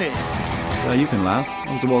that, really. Well, you can laugh.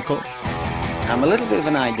 It was the World Cup. I'm a little bit of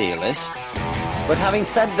an idealist, but having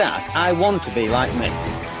said that, I want to be like me.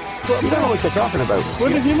 You don't know what you're talking about.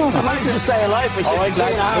 What did you know? I managed to stay alive for 6 years.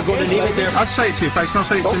 I'm going to leave it there. I'd say it to you, face, not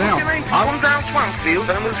say it to you now. Come down Swansfield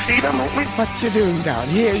and we'll see them, won't we? What you doing down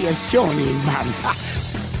here, you shawny man?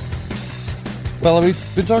 Well,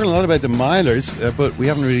 we've been talking a lot about the Meylers, but we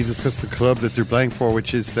haven't really discussed the club that they're playing for,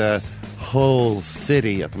 which is Hull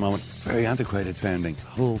City at the moment. Very antiquated sounding.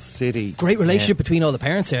 Hull City. Great relationship between all the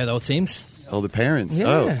parents here, though, it seems. Oh, the parents. Yeah.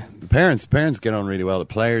 Oh, the parents get on really well. The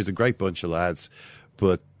players, a great bunch of lads,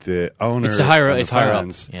 but the owner, it's higher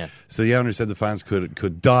fans. up. Yeah. So the owner said the fans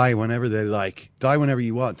could die whenever they like, die whenever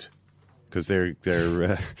you want, because their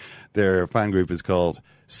fan group is called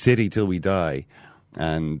City Till We Die,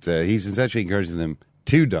 and he's essentially encouraging them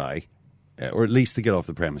to die, or at least to get off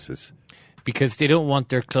the premises. Because they don't want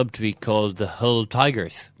their club to be called the Hull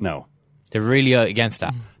Tigers. No. They're really against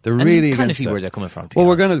that. They're really against that. Kind of against see that. where they're coming from. Well,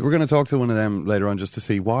 we're gonna talk to one of them later on just to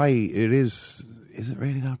see why it is. Is it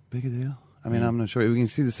really that big a deal? I mean, I'm not sure. We can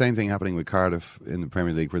see the same thing happening with Cardiff in the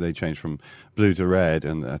Premier League, where they changed from blue to red,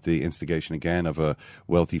 and at the instigation again of a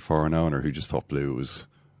wealthy foreign owner who just thought blue was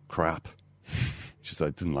crap. Just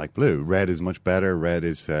didn't like blue. Red is much better. Red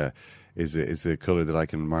is a colour that I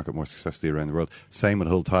can market more successfully around the world. Same with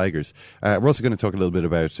Hull Tigers. We're also going to talk a little bit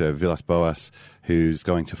about Villas-Boas, who's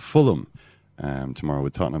going to Fulham tomorrow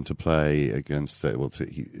with Tottenham to play against,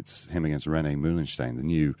 it's him against René Moulenstein, the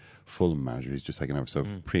new Fulham manager. He's just taken over, so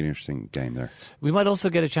pretty interesting game there. We might also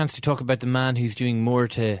get a chance to talk about the man who's doing more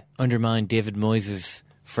to undermine David Moyes'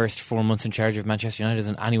 first 4 months in charge of Manchester United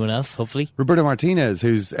than anyone else, hopefully. Roberto Martinez,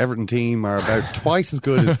 whose Everton team are about twice as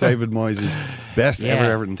good as David Moyes' best ever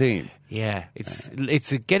Everton team. Yeah,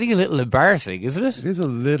 it's getting a little embarrassing, isn't it? It is a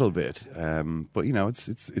little bit, but you know,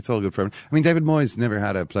 it's all good for him. I mean, David Moyes never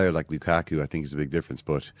had a player like Lukaku. I think is a big difference,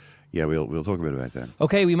 but yeah, we'll talk a bit about that.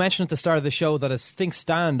 Okay, we mentioned at the start of the show that as things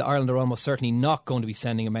stand, Ireland are almost certainly not going to be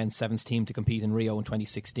sending a men's sevens team to compete in Rio in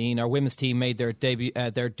 2016. Our women's team made their debut,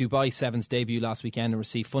 their Dubai Sevens debut last weekend, and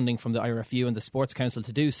received funding from the IRFU and the Sports Council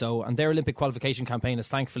to do so. And their Olympic qualification campaign is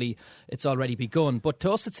thankfully it's already begun. But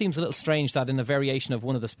to us, it seems a little strange that in a variation of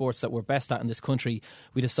one of the sports that we're best at in this country,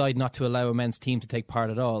 we decide not to allow a men's team to take part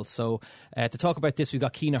at all. So to talk about this, we've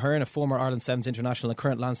got Keane Ahern, a former Ireland Sevens international and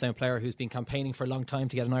current Lansdowne player who's been campaigning for a long time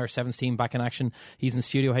to get an Irish Sevens team back in action. He's in the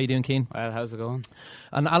studio. How you doing, Keane? Well, how's it going?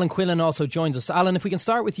 And Alan Quillan also joins us. Alan, if we can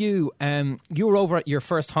start with you, you were over at your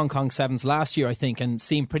first Hong Kong Sevens last year, I think, and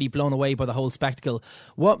seemed pretty blown away by the whole spectacle.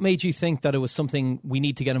 What made you think that it was something we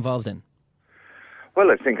need to get involved in?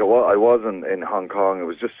 Well, I think I was in Hong Kong. It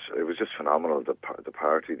was just phenomenal. The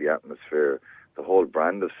party, the atmosphere, the whole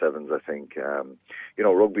brand of sevens. I think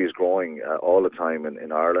rugby is growing all the time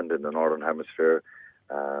in Ireland, in the Northern Hemisphere.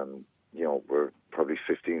 We're probably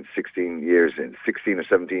 16 or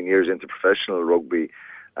 17 years into professional rugby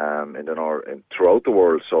throughout the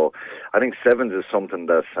world. So I think sevens is something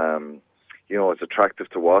that it's attractive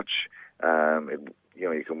to watch.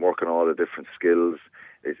 You can work on all the different skills.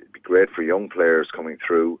 It'd be great for young players coming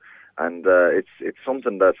through, and it's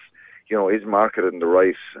something that is marketed in the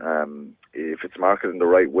right. If it's marketed in the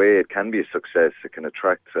right way, it can be a success. It can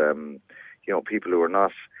attract people who are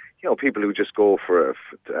not people who just go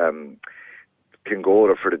can go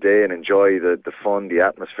there for the day and enjoy the fun, the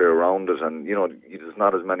atmosphere around it, and there's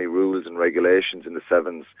not as many rules and regulations in the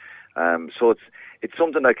sevens. So it's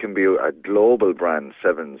something that can be a global brand.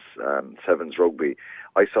 Sevens rugby.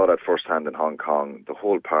 I saw that firsthand in Hong Kong. The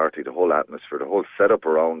whole party, the whole atmosphere, the whole setup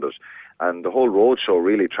around it, and the whole roadshow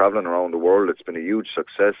really travelling around the world. It's been a huge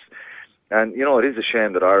success, and it is a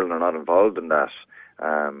shame that Ireland are not involved in that.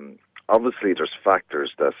 Obviously, there's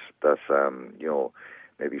factors that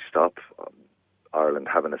maybe stop Ireland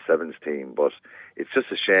having a sevens team, but it's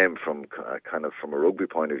just a shame from a rugby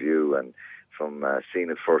point of view and from seeing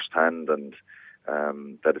it firsthand, and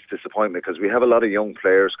that it's disappointing because we have a lot of young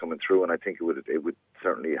players coming through, and I think it would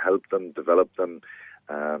certainly help them, develop them.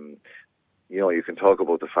 You can talk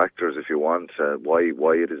about the factors if you want,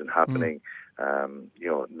 why it isn't happening.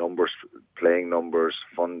 Numbers, playing numbers,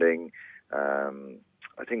 funding.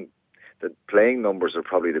 I think the playing numbers are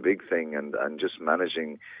probably the big thing, and just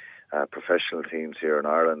managing professional teams here in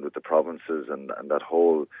Ireland with the provinces and that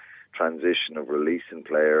whole transition of releasing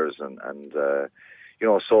players and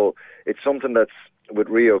so it's something that's with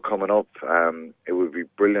Rio coming up. It would be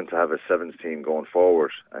brilliant to have a sevens team going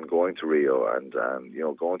forward and going to Rio and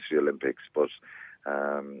going to the Olympics, but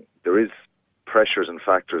there is pressures and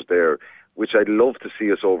factors there which I'd love to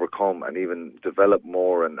see us overcome and even develop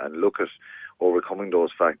more and look at overcoming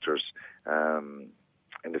those factors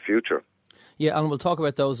in the future. Yeah, and we'll talk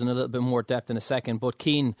about those in a little bit more depth in a second. But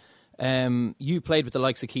Keane, you played with the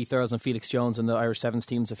likes of Keith Earls and Felix Jones in the Irish Sevens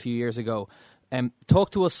teams a few years ago.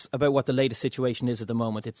 Talk to us about what the latest situation is at the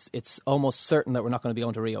moment. It's almost certain that we're not going to be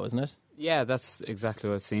going to Rio, isn't it? Yeah, that's exactly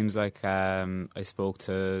what it seems like. I spoke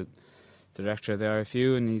to the director of the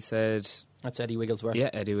IRFU and he said... That's Eddie Wigglesworth. Yeah,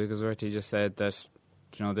 Eddie Wigglesworth. He just said that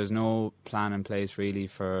there's no plan in place really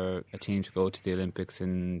for a team to go to the Olympics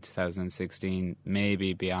in 2016.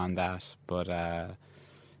 Maybe beyond that, but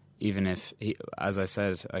even if, as I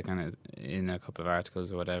said, I kind of in a couple of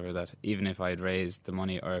articles or whatever, that even if I'd raised the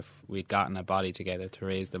money, or if we'd gotten a body together to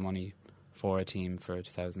raise the money for a team for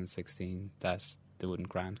 2016, that they wouldn't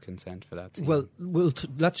grant consent for that team. Well,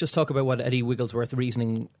 let's just talk about what Eddie Wigglesworth's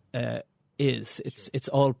reasoning is. It's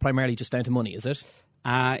all primarily just down to money, is it?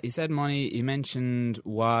 He said money. He mentioned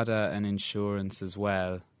WADA and insurance as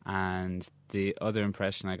well. And the other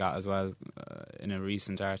impression I got as well in a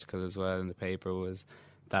recent article as well in the paper was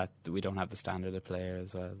that we don't have the standard of player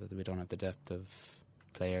as well, that we don't have the depth of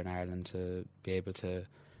player in Ireland to be able to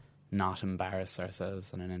not embarrass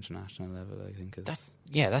ourselves on an international level. I think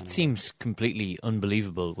that seems completely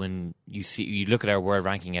unbelievable when you look at our world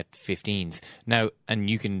ranking at 15s now, and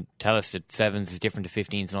you can tell us that 7s is different to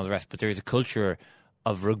 15s and all the rest, but there is a culture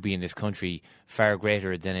of rugby in this country far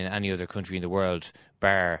greater than in any other country in the world,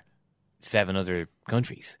 bar 7 other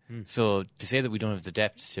countries. So to say that we don't have the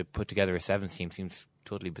depth to put together a 7s team seems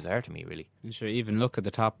totally bizarre to me, really. You sure, even look at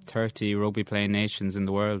the top 30 rugby playing nations in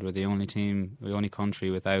the world. We're the only country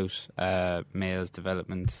without males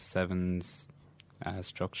development 7s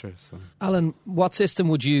structure. So, Alan, what system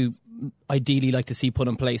would you ideally like to see put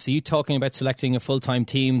in place? Are you talking about selecting a full-time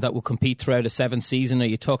team that will compete throughout a 7th season? Are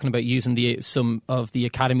you talking about using some of the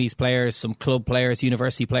academies players, some club players,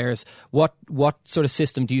 university players? What sort of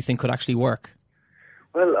system do you think could actually work?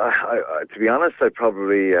 Well, to be honest, I'd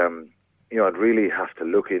probably I'd really have to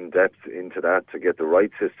look in depth into that to get the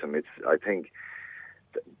right system. I think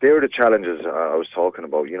they're the challenges I was talking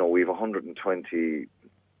about. We have 120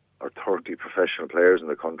 or 30 professional players in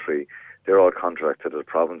the country. They're all contracted to the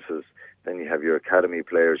provinces. Then you have your academy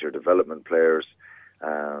players, your development players,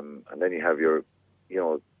 and then you have your,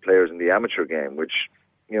 players in the amateur game, which,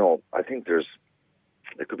 I think there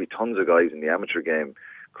could be tons of guys in the amateur game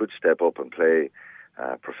could step up and play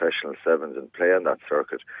professional 7s and play on that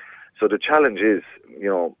circuit. So the challenge is,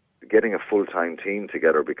 getting a full-time team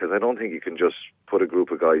together, because I don't think you can just put a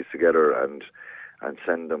group of guys together and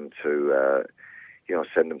send them to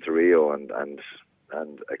Rio and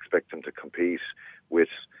expect them to compete with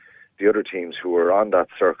the other teams who are on that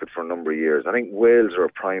circuit for a number of years. I think Wales are a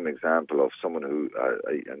prime example of someone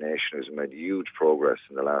a nation who's made huge progress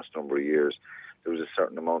in the last number of years. There was a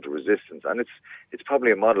certain amount of resistance, and it's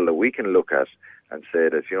probably a model that we can look at and say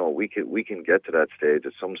that we can get to that stage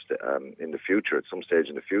at some in the future, at some stage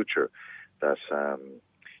in the future, that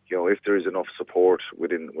if there is enough support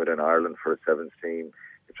within Ireland for a 7th team,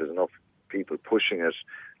 if there's enough people pushing it,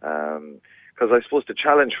 because I suppose the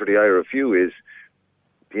challenge for the IRFU is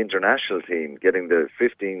the international team, getting the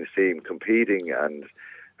 15th team competing, and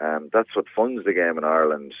that's what funds the game in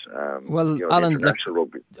Ireland. Alan, international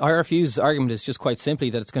rugby. IRFU's argument is just quite simply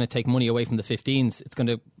that it's going to take money away from the 15s. It's going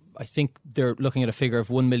to, I think they're looking at a figure of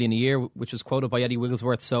 $1 million a year, which was quoted by Eddie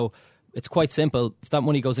Wigglesworth. So it's quite simple. If that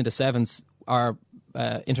money goes into 7s, our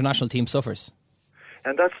international team suffers.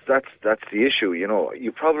 And that's the issue.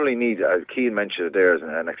 You probably need, Keane mentioned it there, as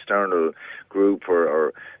an external group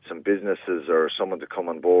or some businesses or someone to come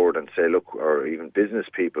on board and say, look, or even business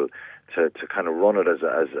people to kind of run it as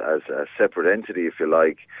a separate entity, if you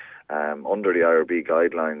like, under the IRB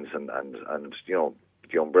guidelines and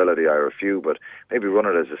the umbrella of the IRFU, but maybe run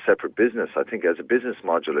it as a separate business. I think as a business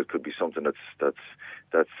module, it could be something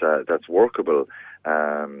that's workable.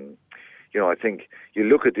 I think you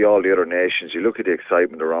look at all the other nations, you look at the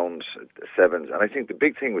excitement around 7s, and I think the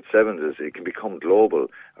big thing with 7s is it can become global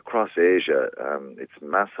across Asia. It's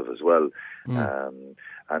massive as well,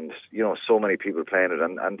 and so many people playing it,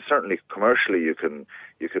 and certainly commercially you can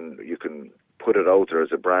put it out there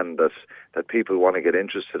as a brand that people want to get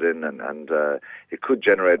interested in, and it could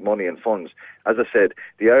generate money and funds. As I said,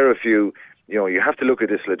 the IRFU, you have to look at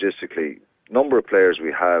this logistically. Number of players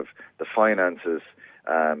we have, the finances.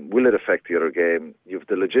 Will it affect the other game? You have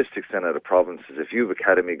the logistics then at the provinces. If you have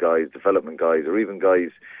academy guys, development guys, or even guys,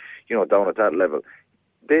 down at that level,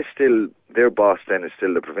 their boss then is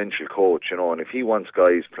still the provincial coach, and if he wants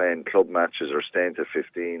guys playing club matches or staying to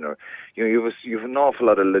 15, or you have an awful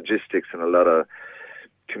lot of logistics and a lot of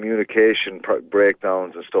communication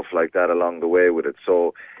breakdowns and stuff like that along the way with it.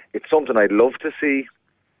 So it's something I'd love to see,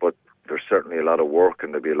 but there's certainly a lot of work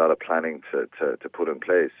and there'll be a lot of planning to put in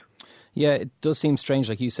place. Yeah, it does seem strange,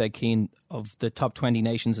 like you said, Keane, of the top 20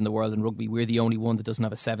 nations in the world in rugby, we're the only one that doesn't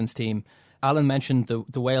have a sevens team. Alan mentioned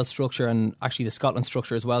the Wales structure and actually the Scotland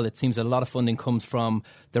structure as well. It seems a lot of funding comes from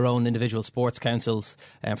their own individual sports councils.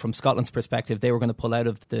 From Scotland's perspective, they were going to pull out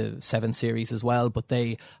of the Seven Series as well, but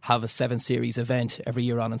they have a Seven Series event every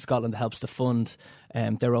year on in Scotland that helps to fund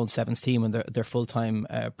their own sevens team and their full-time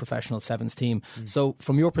professional sevens team. So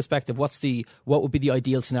from your perspective, what would be the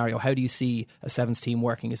ideal scenario? How do you see a sevens team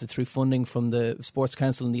working? Is it through funding from the Sports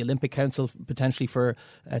Council and the Olympic Council potentially for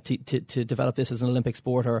to develop this as an Olympic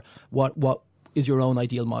sport, or what is your own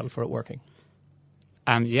ideal model for it working?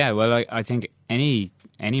 I think any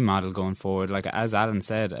model going forward, like as Alan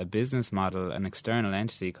said, a business model, an external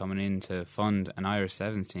entity coming in to fund an Irish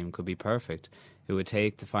Sevens team could be perfect. It would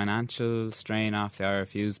take the financial strain off the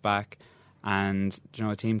RFUs back, and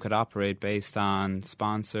a team could operate based on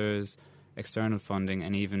sponsors, external funding,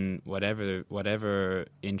 and even whatever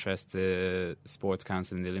interest the Sports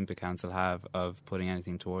Council and the Olympic Council have of putting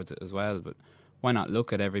anything towards it as well. But why not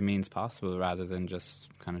look at every means possible rather than just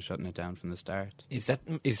kind of shutting it down from the start? Is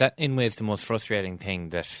that in ways the most frustrating thing,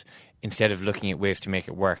 that instead of looking at ways to make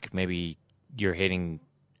it work, maybe you're hitting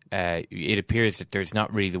it appears that there's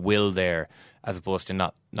not really the will there as opposed to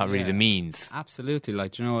not really the means? Absolutely.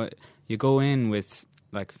 You go in with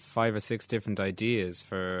like 5 or 6 different ideas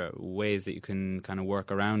for ways that you can kind of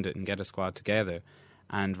work around it and get a squad together.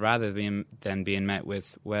 And rather than being met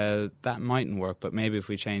with, well, that mightn't work, but maybe if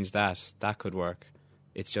we change that could work,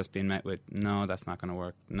 it's just being met with, no, that's not going to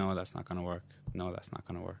work. No, that's not going to work. No, that's not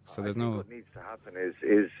going to work. So there's no. What needs to happen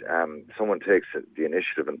is someone takes the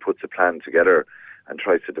initiative and puts a plan together and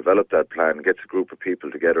tries to develop that plan, gets a group of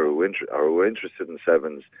people together who are interested in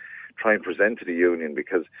sevens, try and present to the union,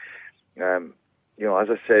 because, as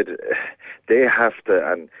I said, they have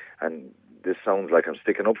to, and this sounds like I'm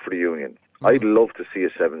sticking up for the union. I'd love to see a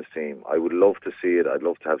sevens team. I would love to see it. I'd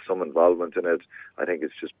love to have some involvement in it. I think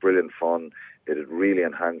it's just brilliant fun. It'd really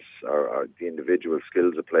enhance the individual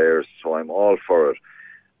skills of players, so I'm all for it.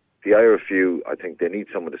 The IRFU, I think they need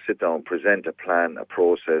someone to sit down, present a plan, a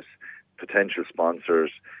process, potential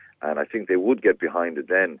sponsors, and I think they would get behind it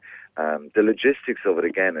then. The logistics of it,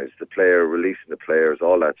 again, is the player, releasing the players,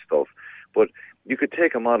 all that stuff. But you could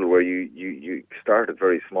take a model where you start it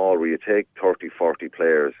very small, where you take 30, 40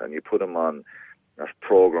 players and you put them on a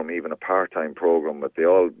program, even a part-time program, but they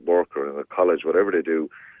all work or in a college, whatever they do,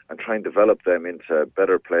 and try and develop them into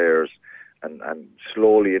better players and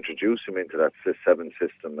slowly introduce them into that 7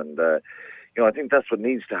 system. And, I think that's what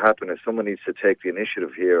needs to happen, is someone needs to take the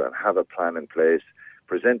initiative here and have a plan in place,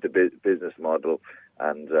 present the business model.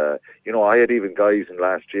 And, I had even guys in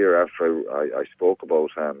last year after I spoke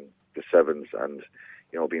about the sevens and,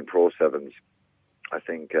 being pro sevens. I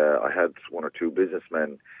think I had 1 or 2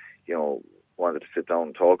 businessmen, wanted to sit down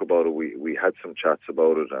and talk about it. We had some chats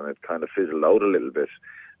about it, and it kind of fizzled out a little bit,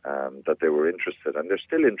 that they were interested, and they're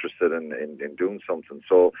still interested in doing something.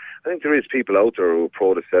 So I think there is people out there who are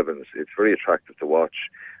pro the sevens. It's very attractive to watch,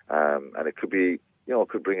 and it could be, it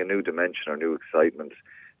could bring a new dimension or new excitement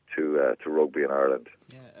to rugby in Ireland.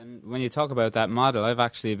 Yeah, and when you talk about that model, I've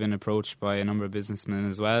actually been approached by a number of businessmen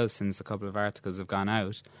as well since a couple of articles have gone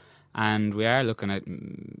out, and we are looking at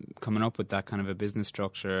coming up with that kind of a business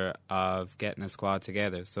structure of getting a squad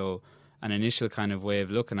together. So an initial kind of way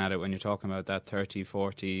of looking at it, when you're talking about that 30,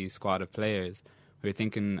 40 squad of players, we're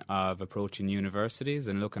thinking of approaching universities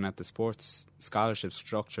and looking at the sports scholarship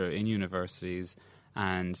structure in universities,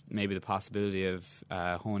 and maybe the possibility of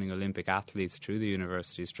honing Olympic athletes through the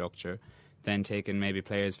university structure, then taking maybe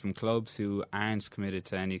players from clubs who aren't committed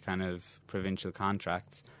to any kind of provincial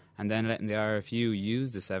contracts, and then letting the RFU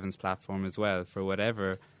use the Sevens platform as well for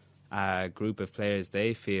whatever group of players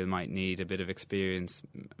they feel might need a bit of experience,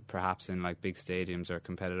 perhaps in like big stadiums or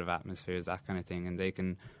competitive atmospheres, that kind of thing, and they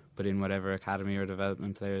can put in whatever academy or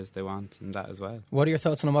development players they want in that as well. What are your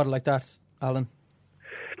thoughts on a model like that, Alan?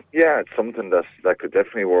 Yeah, it's something that could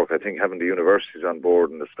definitely work. I think having the universities on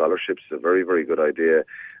board and the scholarships is a very, very good idea.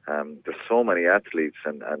 There's so many athletes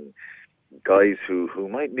and guys who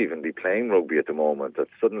mightn't even be playing rugby at the moment, that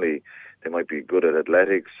suddenly they might be good at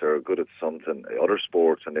athletics or good at something, other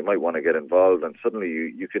sports, and they might want to get involved, and suddenly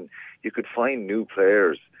you could find new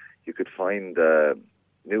players, you could find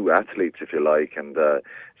new athletes, if you like, and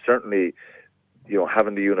certainly,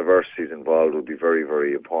 having the universities involved would be very,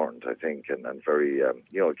 very important, I think, and very,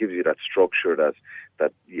 it gives you that structure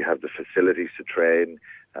that you have the facilities to train,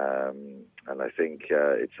 and I think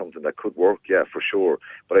it's something that could work, yeah, for sure.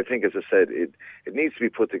 But I think, as I said, it needs to be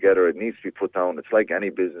put together, it needs to be put down. It's like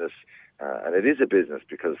any business, and it is a business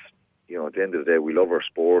because, at the end of the day, we love our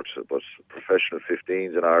sport, but professional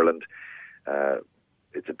 15s in Ireland,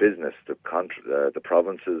 it's a business. The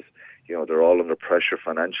provinces, they're all under pressure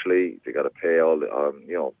financially. They got to pay all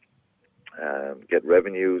the, get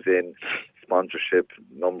revenues in, sponsorship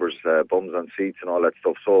numbers, bums on seats, and all that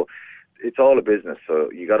stuff. So it's all a business.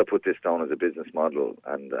 So you got to put this down as a business module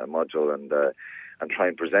and try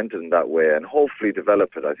and present it in that way, and hopefully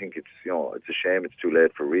develop it. I think it's a shame it's too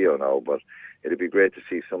late for Rio now, but it'd be great to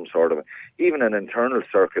see some sort of even an internal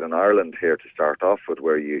circuit in Ireland here to start off with,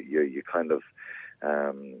 where you kind of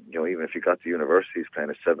even if you got the universities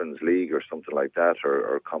playing a sevens league or something like that,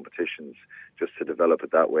 or competitions, just to develop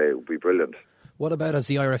it that way, it would be brilliant. What about, as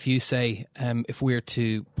the IRFU say, if we're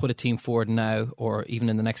to put a team forward now or even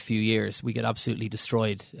in the next few years, we get absolutely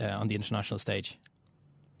destroyed on the international stage?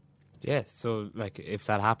 Yeah, so like if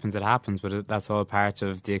that happens, it happens, but that's all part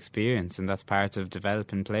of the experience, and that's part of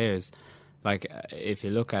developing players. Like if you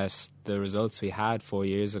look at the results we had 4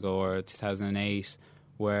 years ago or 2008,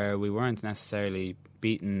 where we weren't necessarily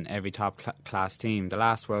beating every top class team. The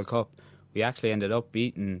last World Cup, we actually ended up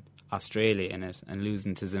beating Australia in it and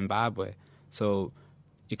losing to Zimbabwe. So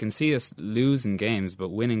you can see us losing games but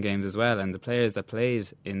winning games as well, and the players that played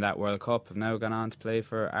in that World Cup have now gone on to play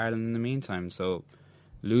for Ireland in the meantime. So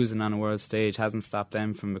losing on a world stage hasn't stopped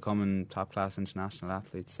them from becoming top class international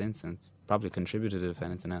athletes since, and it's probably contributed, if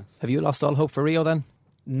anything else. Have you lost all hope for Rio then?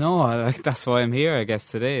 No, that's why I'm here, I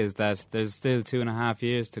guess, today, is that there's still 2.5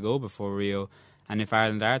 years to go before Rio, and if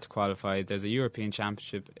Ireland are to qualify, there's a European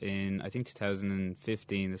Championship in, I think,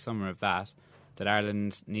 2015, the summer of that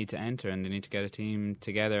Ireland need to enter, and they need to get a team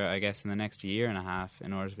together, I guess, in the next 1.5 years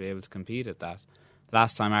in order to be able to compete at that.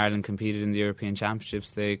 Last time Ireland competed in the European Championships,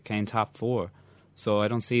 they came top 4. So I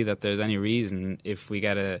don't see that there's any reason, if we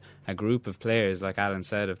get a group of players, like Alan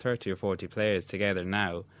said, of 30 or 40 players together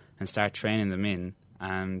now and start training them in,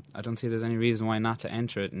 I don't see there's any reason why not to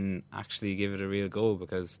enter it and actually give it a real go,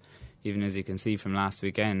 because even as you can see from last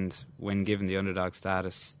weekend, when given the underdog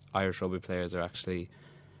status, Irish rugby players are actually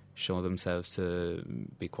show themselves to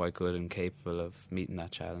be quite good and capable of meeting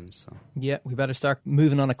that challenge. So yeah, we better start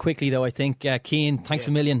moving on it quickly though, I think. Cian, thanks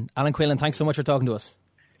a million. Alan Quillen, thanks so much for talking to us.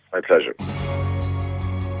 My pleasure.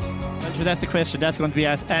 Well, sure, that's the question that's going to be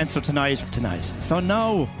answered tonight. So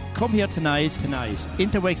now, come here tonight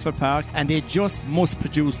into Wexford Park, and they just must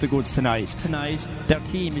produce the goods tonight. Their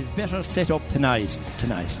team is better set up tonight.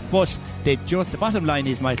 But the bottom line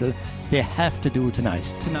is, Michael, they have to do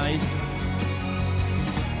tonight.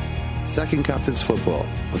 Second Captains Football,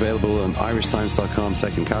 available on irishtimes.com,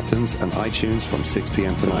 Second Captains, and iTunes from 6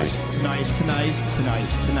 p.m. tonight. Tonight.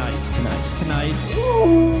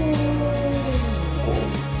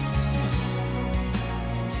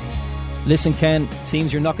 Listen, Ken, it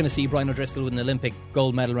seems you're not going to see Brian O'Driscoll with an Olympic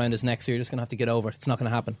gold medal around his neck, so you're just going to have to get over it. It's not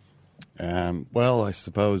going to happen. Well, I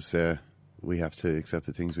suppose we have to accept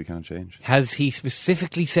the things we can't change. Has he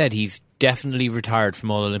specifically said he's definitely retired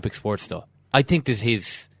from all Olympic sports, though? I think there's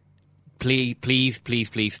his... Please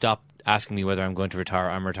stop asking me whether I'm going to retire.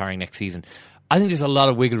 I'm retiring next season. I think there's a lot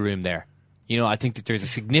of wiggle room there. I think that there's a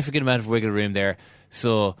significant amount of wiggle room there.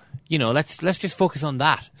 So, let's just focus on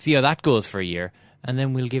that. See how that goes for a year. And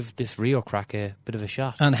then we'll give this Rio crack a bit of a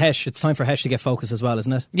shot. And Hesh, it's time for Hesh to get focus as well,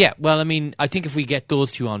 isn't it? Yeah, well, I mean, I think if we get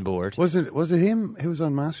those two on board... Was it him who was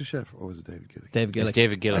on MasterChef, or was it David Gillick?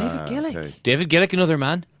 David Gillick. Okay. David Gillick, another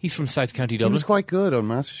man. He's from South County Dublin. He was quite good on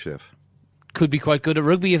MasterChef. Could be quite good at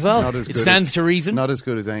rugby as well. It stands to reason. Not as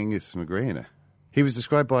good as Angus McGrath. He was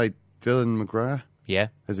described by Dylan McGrath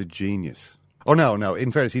as a genius. Oh, no.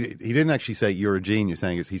 In fairness, he didn't actually say you're a genius,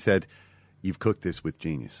 Angus. He said you've cooked this with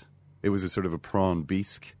genius. It was a sort of a prawn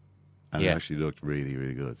bisque, and it actually looked really,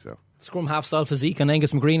 really good. So Scrum half-style physique on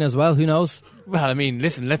Angus McGrath as well. Who knows? Well, I mean,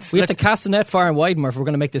 listen, we have to cast the net far and wide, Murph, if we're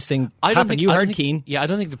going to make this thing happen. You heard Keane. Yeah, I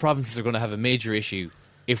don't think the provinces are going to have a major issue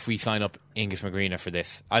if we sign up Angus McGrath for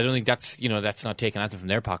this. I don't think that's not taking anything from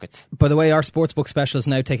their pockets. By the way, our sportsbook special is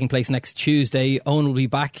now taking place next Tuesday. Owen will be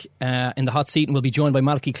back in the hot seat and will be joined by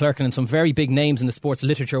Malachy Clerkin and some very big names in the sports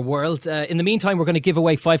literature world. In the meantime, we're going to give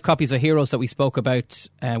away 5 copies of Heroes that we spoke about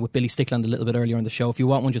with Billy Stickland a little bit earlier in the show. If you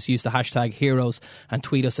want one, just use the hashtag Heroes and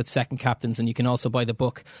tweet us at Second Captains, and you can also buy the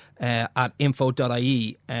book at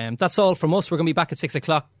info.ie. That's all from us. We're going to be back at 6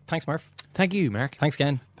 o'clock. Thanks, Murph. Thank you, Mark. Thanks,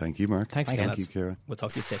 Ken. Thank you, Mark. Thanks Thank you, Kieran. We'll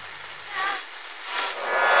talk to you at 6.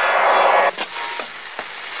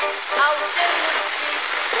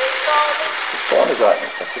 What is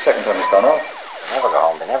that? That's the second time it's gone off. They never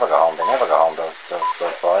go home, those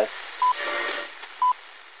boys.